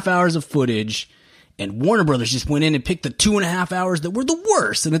 4.5 hours of footage, and Warner Brothers just went in and picked the 2.5 hours that were the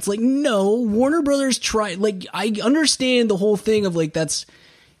worst. And it's like, no, Warner Brothers tried. Like, I understand the whole thing of like that's.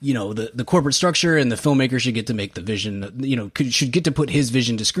 You know, the corporate structure, and the filmmaker should get to make the vision, you know, should get to put his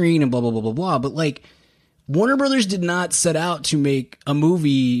vision to screen and blah, blah, blah, blah, blah. But like, Warner Brothers did not set out to make a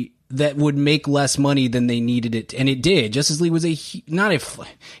movie that would make less money than they needed it. And it did. Justice League was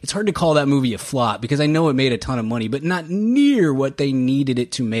it's hard to call that movie a flop, because I know it made a ton of money, but not near what they needed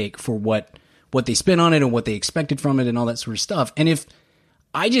it to make for what they spent on it and what they expected from it and all that sort of stuff. And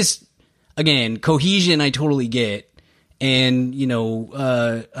again, cohesion, I totally get. And, you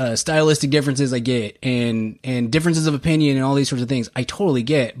know, stylistic differences I get, and differences of opinion and all these sorts of things I totally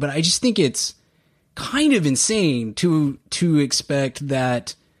get. But I just think it's kind of insane to expect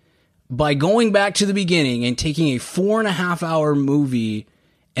that by going back to the beginning and taking a 4.5 hour movie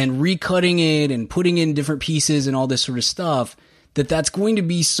and recutting it and putting in different pieces and all this sort of stuff, that's going to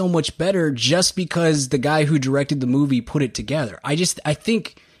be so much better just because the guy who directed the movie put it together. I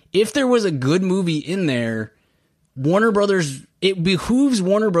think if there was a good movie in there, Warner Brothers, it behooves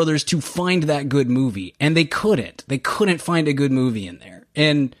Warner Brothers to find that good movie, and they couldn't find a good movie in there.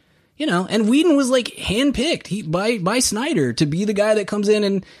 And, you know, and Whedon was like handpicked by Snyder to be the guy that comes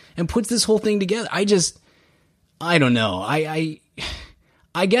in and puts this whole thing together. I don't know. I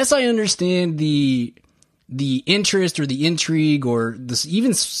guess I understand the interest or the intrigue or this,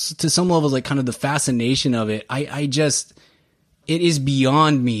 even to some levels, like kind of the fascination of it. it is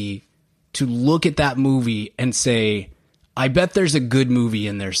beyond me to look at that movie and say, I bet there's a good movie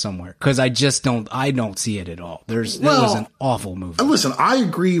in there somewhere, because I don't see it at all. It was an awful movie. Listen, I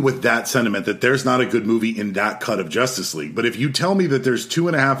agree with that sentiment that there's not a good movie in that cut of Justice League. But if you tell me that there's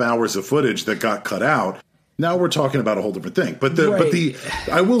 2.5 hours of footage that got cut out, now we're talking about a whole different thing. But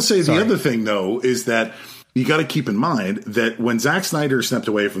I will say the other thing though is that you got to keep in mind that when Zack Snyder stepped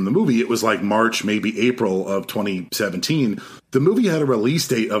away from the movie, it was like March, maybe April of 2017. The movie had a release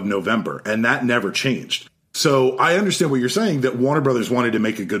date of November, and that never changed. So I understand what you're saying, that Warner Brothers wanted to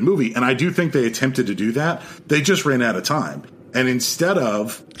make a good movie. And I do think they attempted to do that. They just ran out of time. And instead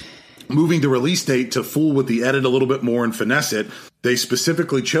of moving the release date to fool with the edit a little bit more and finesse it, they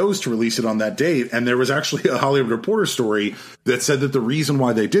specifically chose to release it on that date. And there was actually a Hollywood Reporter story that said that the reason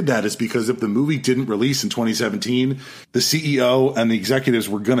why they did that is because if the movie didn't release in 2017, the CEO and the executives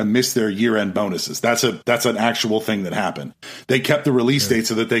were going to miss their year-end bonuses. That's an actual thing that happened. They kept the release date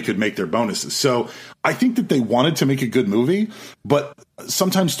so that they could make their bonuses. So I think that they wanted to make a good movie, but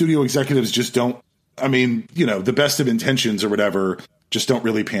sometimes studio executives just don't. I mean, the best of intentions or whatever just don't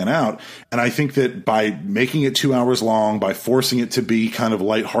really pan out. And I think that by making it 2 hours long, by forcing it to be kind of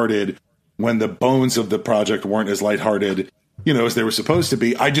lighthearted when the bones of the project weren't as lighthearted, as they were supposed to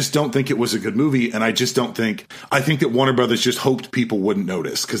be, I just don't think it was a good movie. And I think that Warner Brothers just hoped people wouldn't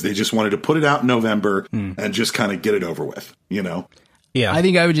notice because they just wanted to put it out in November and just kind of get it over with, Yeah. I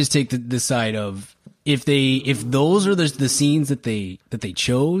think I would just take the side of if those are the scenes that they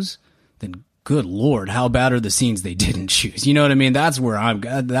chose, then good Lord, how bad are the scenes they didn't choose? You know what I mean? That's where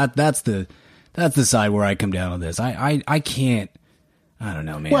that's the side where I come down on this. I can't. I don't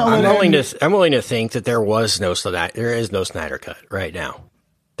know, man. Well, I'm willing to think that there is no Snyder cut right now.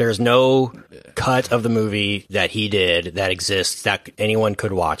 There's no cut of the movie that he did that exists that anyone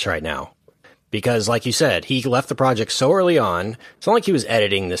could watch right now. Because like you said, he left the project so early on. It's not like he was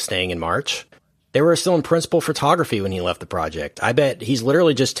editing this thing in March. They were still in principal photography when he left the project. I bet he's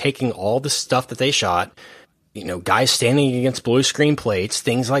literally just taking all the stuff that they shot, guys standing against blue screen plates,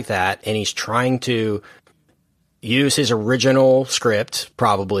 things like that, and he's trying to use his original script,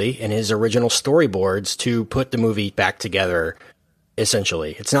 probably, and his original storyboards to put the movie back together,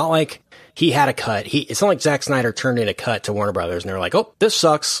 essentially. It's not like he had a cut. It's not like Zack Snyder turned in a cut to Warner Brothers, and they're like, oh, this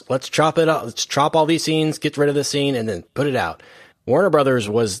sucks. Let's chop it up. Let's chop all these scenes, get rid of this scene, and then put it out. Warner Brothers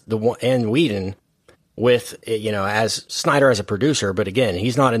was the one, and Whedon, with, as Snyder as a producer, but again,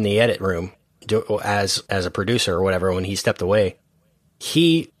 he's not in the edit room as a producer or whatever when he stepped away.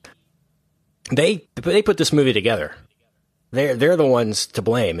 They put this movie together. They're the ones to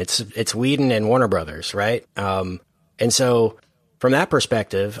blame. It's Whedon and Warner Brothers, right? And so from that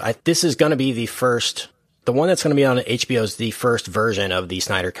perspective, this is going to be the one that's going to be on HBO is the first version of the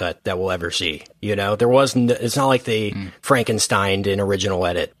Snyder Cut that we'll ever see. It's not like they Frankensteined an original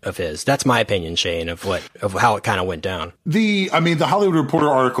edit of his. That's my opinion, Shane, of how it kind of went down. The Hollywood Reporter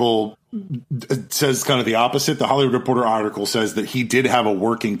article says kind of the opposite. The Hollywood Reporter article says that he did have a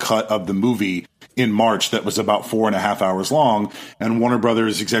working cut of the movie in March that was about 4.5 hours long, and Warner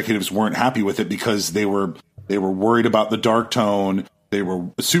Brothers executives weren't happy with it because they were worried about the dark tone. They were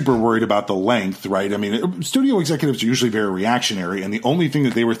super worried about the length, right? I mean, studio executives are usually very reactionary, and the only thing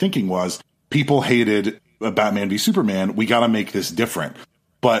that they were thinking was people hated Batman v Superman. We got to make this different.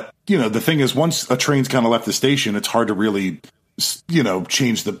 But, the thing is, once a train's kind of left the station, it's hard to really,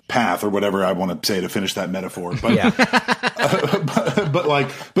 change the path or whatever I want to say to finish that metaphor. But, yeah.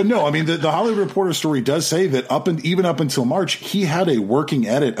 but no, I mean, the Hollywood Reporter story does say that even up until March, he had a working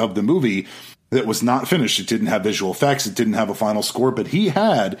edit of the movie that was not finished. It didn't have visual effects. It didn't have a final score, but he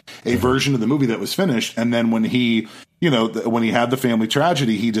had a version of the movie that was finished. And then when he had the family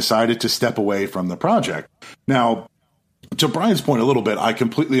tragedy, he decided to step away from the project. Now, to Brian's point a little bit, I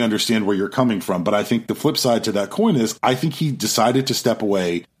completely understand where you're coming from, but I think the flip side to that coin is I think he decided to step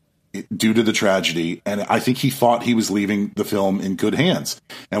away due to the tragedy, and I think he thought he was leaving the film in good hands.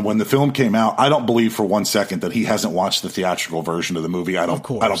 And when the film came out, I don't believe for 1 second that he hasn't watched the theatrical version of the movie. I don't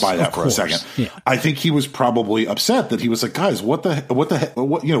buy that for a second. Yeah. I think he was probably upset that he was like, guys, what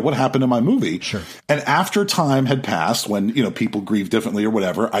happened to my movie? Sure. And after time had passed, when people grieve differently or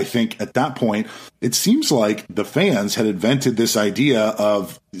whatever, I think at that point it seems like the fans had invented this idea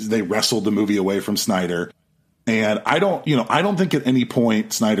of they wrestled the movie away from Snyder. And I don't think at any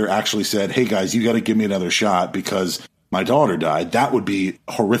point Snyder actually said, hey guys, you got to give me another shot because my daughter died. That would be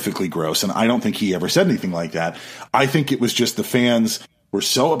horrifically gross. And I don't think he ever said anything like that. I think it was just the fans were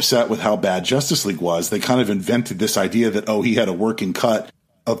so upset with how bad Justice League was. They kind of invented this idea that, he had a working cut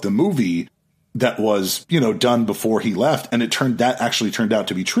of the movie that was, done before he left. And that actually turned out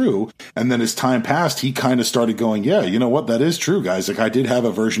to be true. And then as time passed, he kind of started going, yeah, you know what? That is true, guys. Like I did have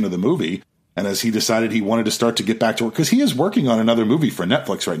a version of the movie. And as he decided he wanted to start to get back to work, because he is working on another movie for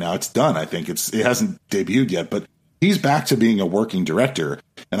Netflix right now. It's done. I think it hasn't debuted yet, but he's back to being a working director.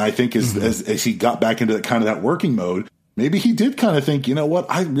 And I think as he got back into kind of that working mode, maybe he did kind of think, you know what?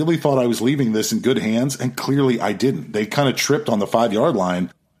 I really thought I was leaving this in good hands. And clearly I didn't. They kind of tripped on the 5-yard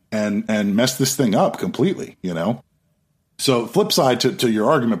line and messed this thing up completely, So flip side to your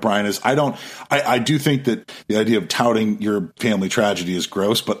argument, Brian, is I do think that the idea of touting your family tragedy is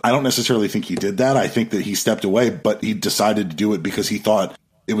gross, but I don't necessarily think he did that. I think that he stepped away, but he decided to do it because he thought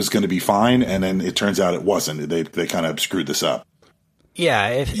it was going to be fine. And then it turns out it wasn't. They kind of screwed this up. Yeah.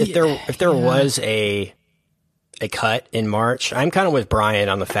 If there was a cut in March, I'm kind of with Brian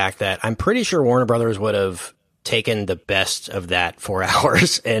on the fact that I'm pretty sure Warner Brothers would have taken the best of that 4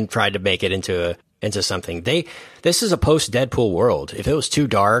 hours and tried to make it into something. This is a post Deadpool world. If it was too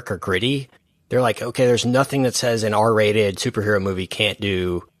dark or gritty, they're like, okay, there's nothing that says an R-rated superhero movie can't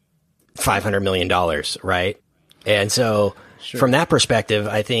do $500 million, right? And so from that perspective,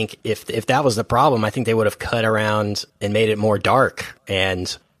 I think if that was the problem, I think they would have cut around and made it more dark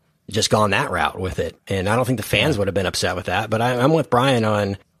and just gone that route with it. And I don't think the fans would have been upset with that. But I'm with Brian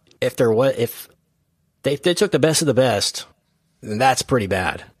on if they took the best of the best, then that's pretty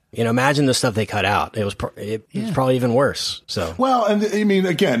bad. You know, imagine the stuff they cut out. It was probably even worse. So, well, and I mean,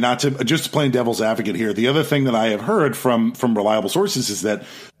 again, not to just playing devil's advocate here. The other thing that I have heard from reliable sources is that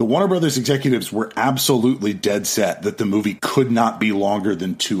the Warner Brothers executives were absolutely dead set that the movie could not be longer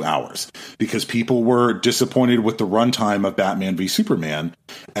than 2 hours because people were disappointed with the runtime of Batman v Superman,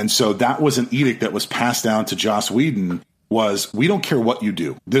 and so that was an edict that was passed down to Joss Whedon. Was we don't care what you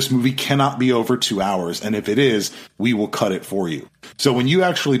do. This movie cannot be over 2 hours. And if it is, we will cut it for you. So when you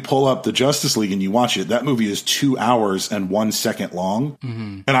actually pull up the Justice League and you watch it, that movie is 2 hours and 1 second long.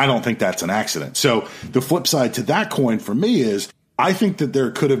 Mm-hmm. And I don't think that's an accident. So the flip side to that coin for me is I think that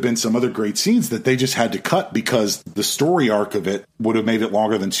there could have been some other great scenes that they just had to cut because the story arc of it would have made it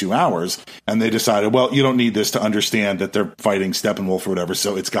longer than 2 hours. And they decided, well, you don't need this to understand that they're fighting Steppenwolf or whatever,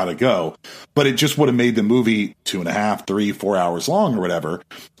 so it's got to go. But it just would have made the movie 2.5, 3, 4 hours long or whatever.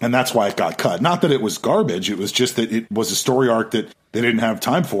 And that's why it got cut. Not that it was garbage. It was just that it was a story arc that they didn't have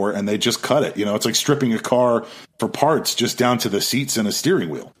time for, and they just cut it. You know, it's like stripping a car for parts just down to the seats and a steering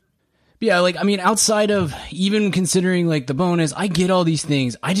wheel. Yeah, like, I mean, outside of even considering, like, the bonus, I get all these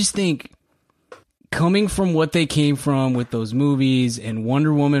things. I just think coming from what they came from with those movies and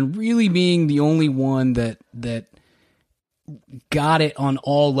Wonder Woman really being the only one that got it on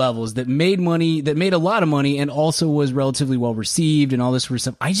all levels, that made money, that made a lot of money and also was relatively well received and all this sort of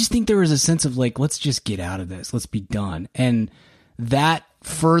stuff. I just think there was a sense of, like, let's just get out of this. Let's be done. And that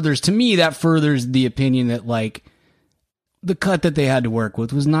furthers the opinion that, like, the cut that they had to work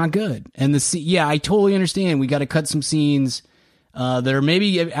with was not good. And I totally understand. We got to cut some scenes that are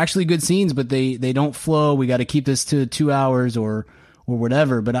maybe actually good scenes, but they don't flow. We got to keep this to 2 hours or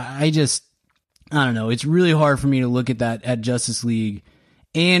whatever. But I don't know. It's really hard for me to look at Justice League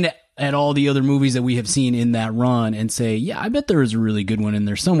and at all the other movies that we have seen in that run and say, yeah, I bet there was a really good one in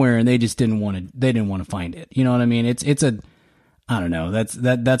there somewhere, and they just didn't want to find it. You know what I mean? I don't know. That's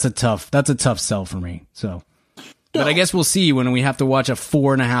a tough sell for me. So. But I guess we'll see when we have to watch a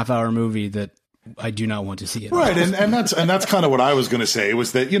 4.5 hour movie that I do not want to see it. Right, and that's kind of what I was going to say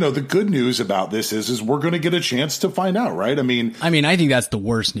was that, you know, the good news about this is we're going to get a chance to find out, right? I mean, I think that's the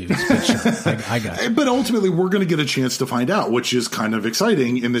worst news. But sure, I got it. But ultimately, we're going to get a chance to find out, which is kind of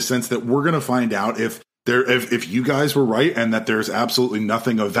exciting in the sense that we're going to find out if you guys were right and that there's absolutely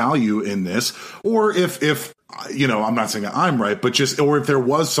nothing of value in this, or if you know, I'm not saying that I'm right, but or if there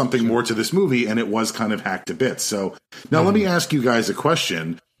was something more to this movie and it was kind of hacked to bits. So now let me ask you guys a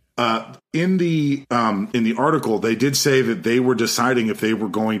question. In the article, they did say that they were deciding if they were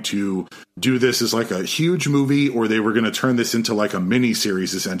going to do this as like a huge movie or they were going to turn this into like a mini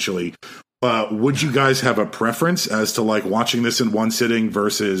series, essentially. Would you guys have a preference as to like watching this in one sitting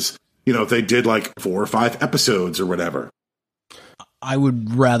versus, you know, if they did like 4 or 5 episodes or whatever? I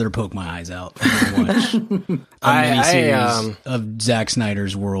would rather poke my eyes out than watch a miniseries of Zack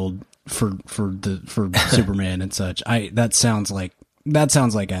Snyder's world for Superman and such. That sounds like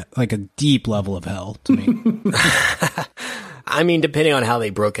a deep level of hell to me. I mean, depending on how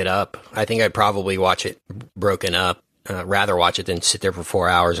they broke it up, I think I'd probably watch it broken up. Rather watch it than sit there for 4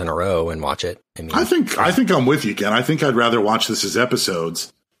 hours in a row and watch it. I think I'm with you, Ken. I think I'd rather watch this as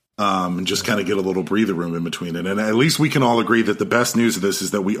episodes. And just kind of get a little breather room in between it. And at least we can all agree that the best news of this is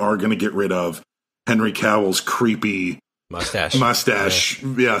that we are going to get rid of Henry Cavill's creepy mustache,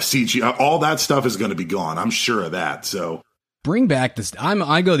 CG. All that stuff is going to be gone. I'm sure of that. So bring back this.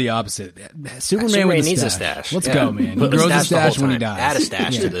 I go the opposite. Superman needs a stash. Let's go, man. He grows a stash when he dies. Add a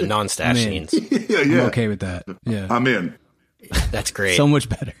stash to the non-stash scenes. I'm okay with that. Yeah, I'm in. That's great. So much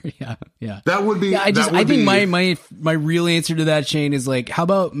better. Yeah. That would be. Yeah, I think my real answer to that, Shane, is like, how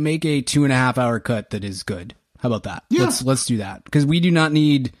about make a 2.5 hour cut that is good? How about that? Yeah. Let's do that, because we do not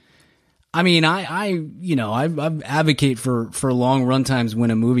need. I mean, I advocate for long runtimes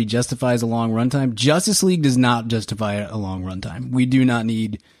when a movie justifies a long runtime. Justice League does not justify a long runtime. We do not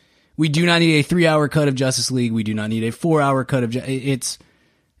need a 3-hour cut of Justice League. We do not need a 4-hour cut of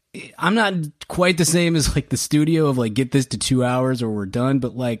I'm not quite the same as like the studio of like, get this to 2 hours or we're done,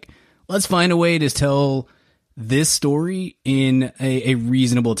 but like, let's find a way to tell this story in a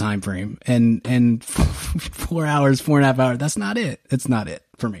reasonable time frame. And 4 hours, 4.5 hours, that's not it. It's not it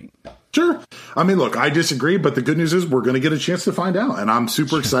for me. Sure. I mean, look, I disagree, but the good news is we're going to get a chance to find out. And I'm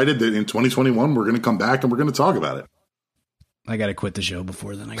super excited that in 2021, we're going to come back and we're going to talk about it. I got to quit the show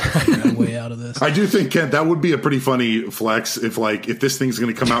before then. I got to figure out a way out of this. I do think, Kent, that would be a pretty funny flex if this thing's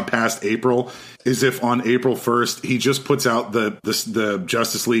going to come out past April, is if on April 1st, he just puts out the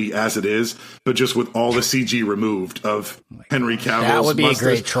Justice League as it is, but just with all the CG removed of Henry Cavill's That would be mustache. a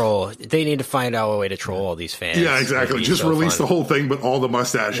great troll. They need to find out a way to troll all these fans. Yeah, exactly. Just release the whole thing, but all the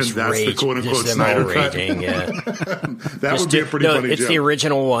mustache, and that's the quote-unquote Snyder cut. Yeah. That would be a pretty funny It's joke. the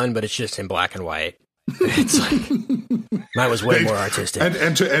original one, but it's just in black and white. It's like mine was way more artistic.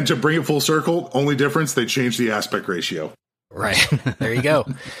 And to bring it full circle, only difference, they changed the aspect ratio. Right. There you go.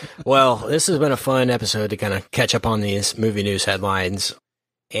 Well, this has been a fun episode to kind of catch up on these movie news headlines.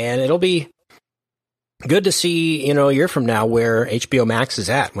 And it'll be good to see, a year from now where HBO Max is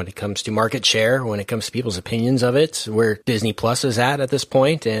at when it comes to market share, when it comes to people's opinions of it, where Disney Plus is at this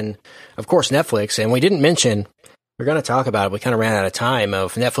point, and of course Netflix. And we didn't mention, we're going to talk about it. We kind of ran out of time.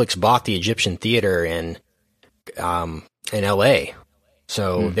 Netflix bought the Egyptian Theater in LA.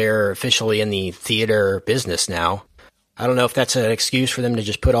 So they're officially in the theater business now. I don't know if that's an excuse for them to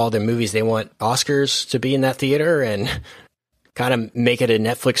just put all their movies they want Oscars to be in that theater and kind of make it a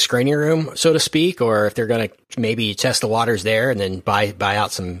Netflix screening room, so to speak, or if they're going to maybe test the waters there and then buy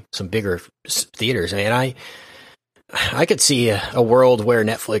out some bigger theaters. I mean, I could see a world where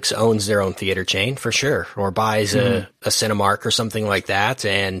Netflix owns their own theater chain for sure, or buys a Cinemark or something like that.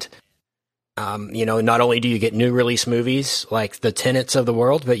 And, not only do you get new release movies like the Tenets of the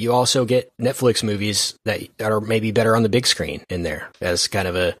world, but you also get Netflix movies that are maybe better on the big screen in there as kind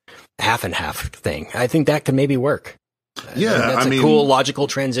of a half and half thing. I think that could maybe work. Yeah. That's a cool logical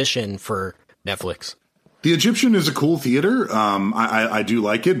transition for Netflix. The Egyptian is a cool theater. I do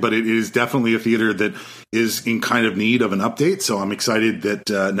like it, but it is definitely a theater that is in kind of need of an update. So I'm excited that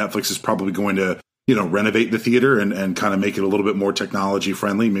Netflix is probably going to, renovate the theater and kind of make it a little bit more technology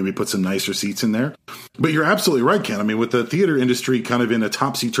friendly, maybe put some nicer seats in there. But you're absolutely right, Ken. I mean, with the theater industry kind of in a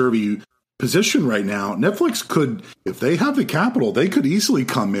topsy-turvy position right now, Netflix could, if they have the capital, they could easily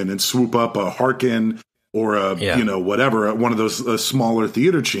come in and swoop up a Harkin or whatever, one of those smaller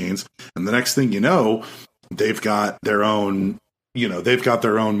theater chains. And the next thing you know, they've got their own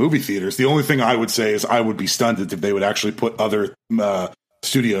movie theaters. The only thing I would say is I would be stunned if they would actually put other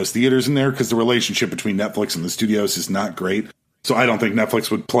studios theaters in there, because the relationship between Netflix and the studios is not great. So I don't think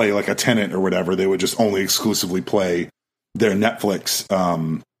Netflix would play like a Tenet or whatever. They would just only exclusively play their Netflix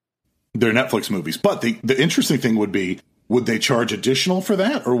movies. But the interesting thing would be, would they charge additional for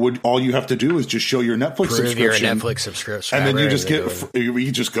that, or would all you have to do is just show your Netflix subscription? You're a Netflix subscription, and then you just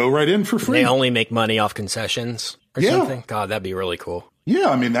you just go right in for free. They only make money off concessions or something. God, that'd be really cool. Yeah,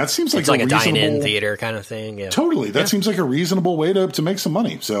 I mean, that seems like it's like a reasonable dine-in theater kind of thing. Yeah. Totally, that seems like a reasonable way to make some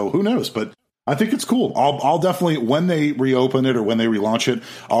money. So who knows? But I think it's cool. I'll definitely, when they reopen it or when they relaunch it,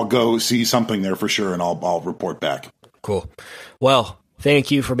 I'll go see something there for sure, and I'll report back. Cool. Well, thank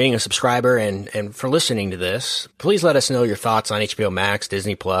you for being a subscriber and for listening to this. Please let us know your thoughts on HBO Max,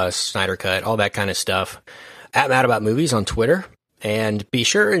 Disney Plus, Snyder Cut, all that kind of stuff at Mad About Movies on Twitter. And be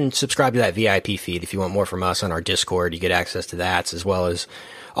sure and subscribe to that VIP feed if you want more from us on our Discord. You get access to that, as well as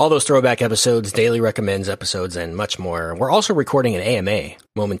all those throwback episodes, daily recommends episodes, and much more. We're also recording an AMA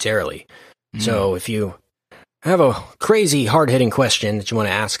momentarily. So if you have a crazy, hard-hitting question that you want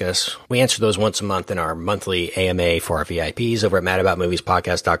to ask us, we answer those once a month in our monthly AMA for our VIPs over at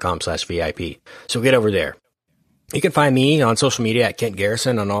madaboutmoviespodcast.com/VIP. So get over there. You can find me on social media at Kent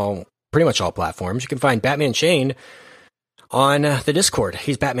Garrison on pretty much all platforms. You can find Batman Shane on the Discord.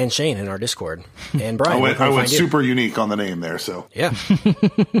 He's Batman Shane in our Discord. And Brian, I went super unique on the name there. So yeah,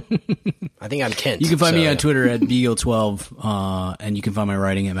 I think I'm Kent. You can find me on Twitter at Beagle12, and you can find my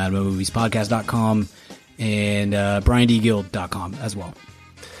writing at madaboutmoviespodcast.com and BrianDGill.com as well.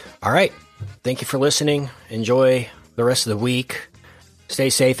 All right. Thank you for listening. Enjoy the rest of the week. Stay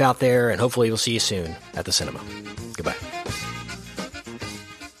safe out there, and hopefully we'll see you soon at the cinema. Goodbye.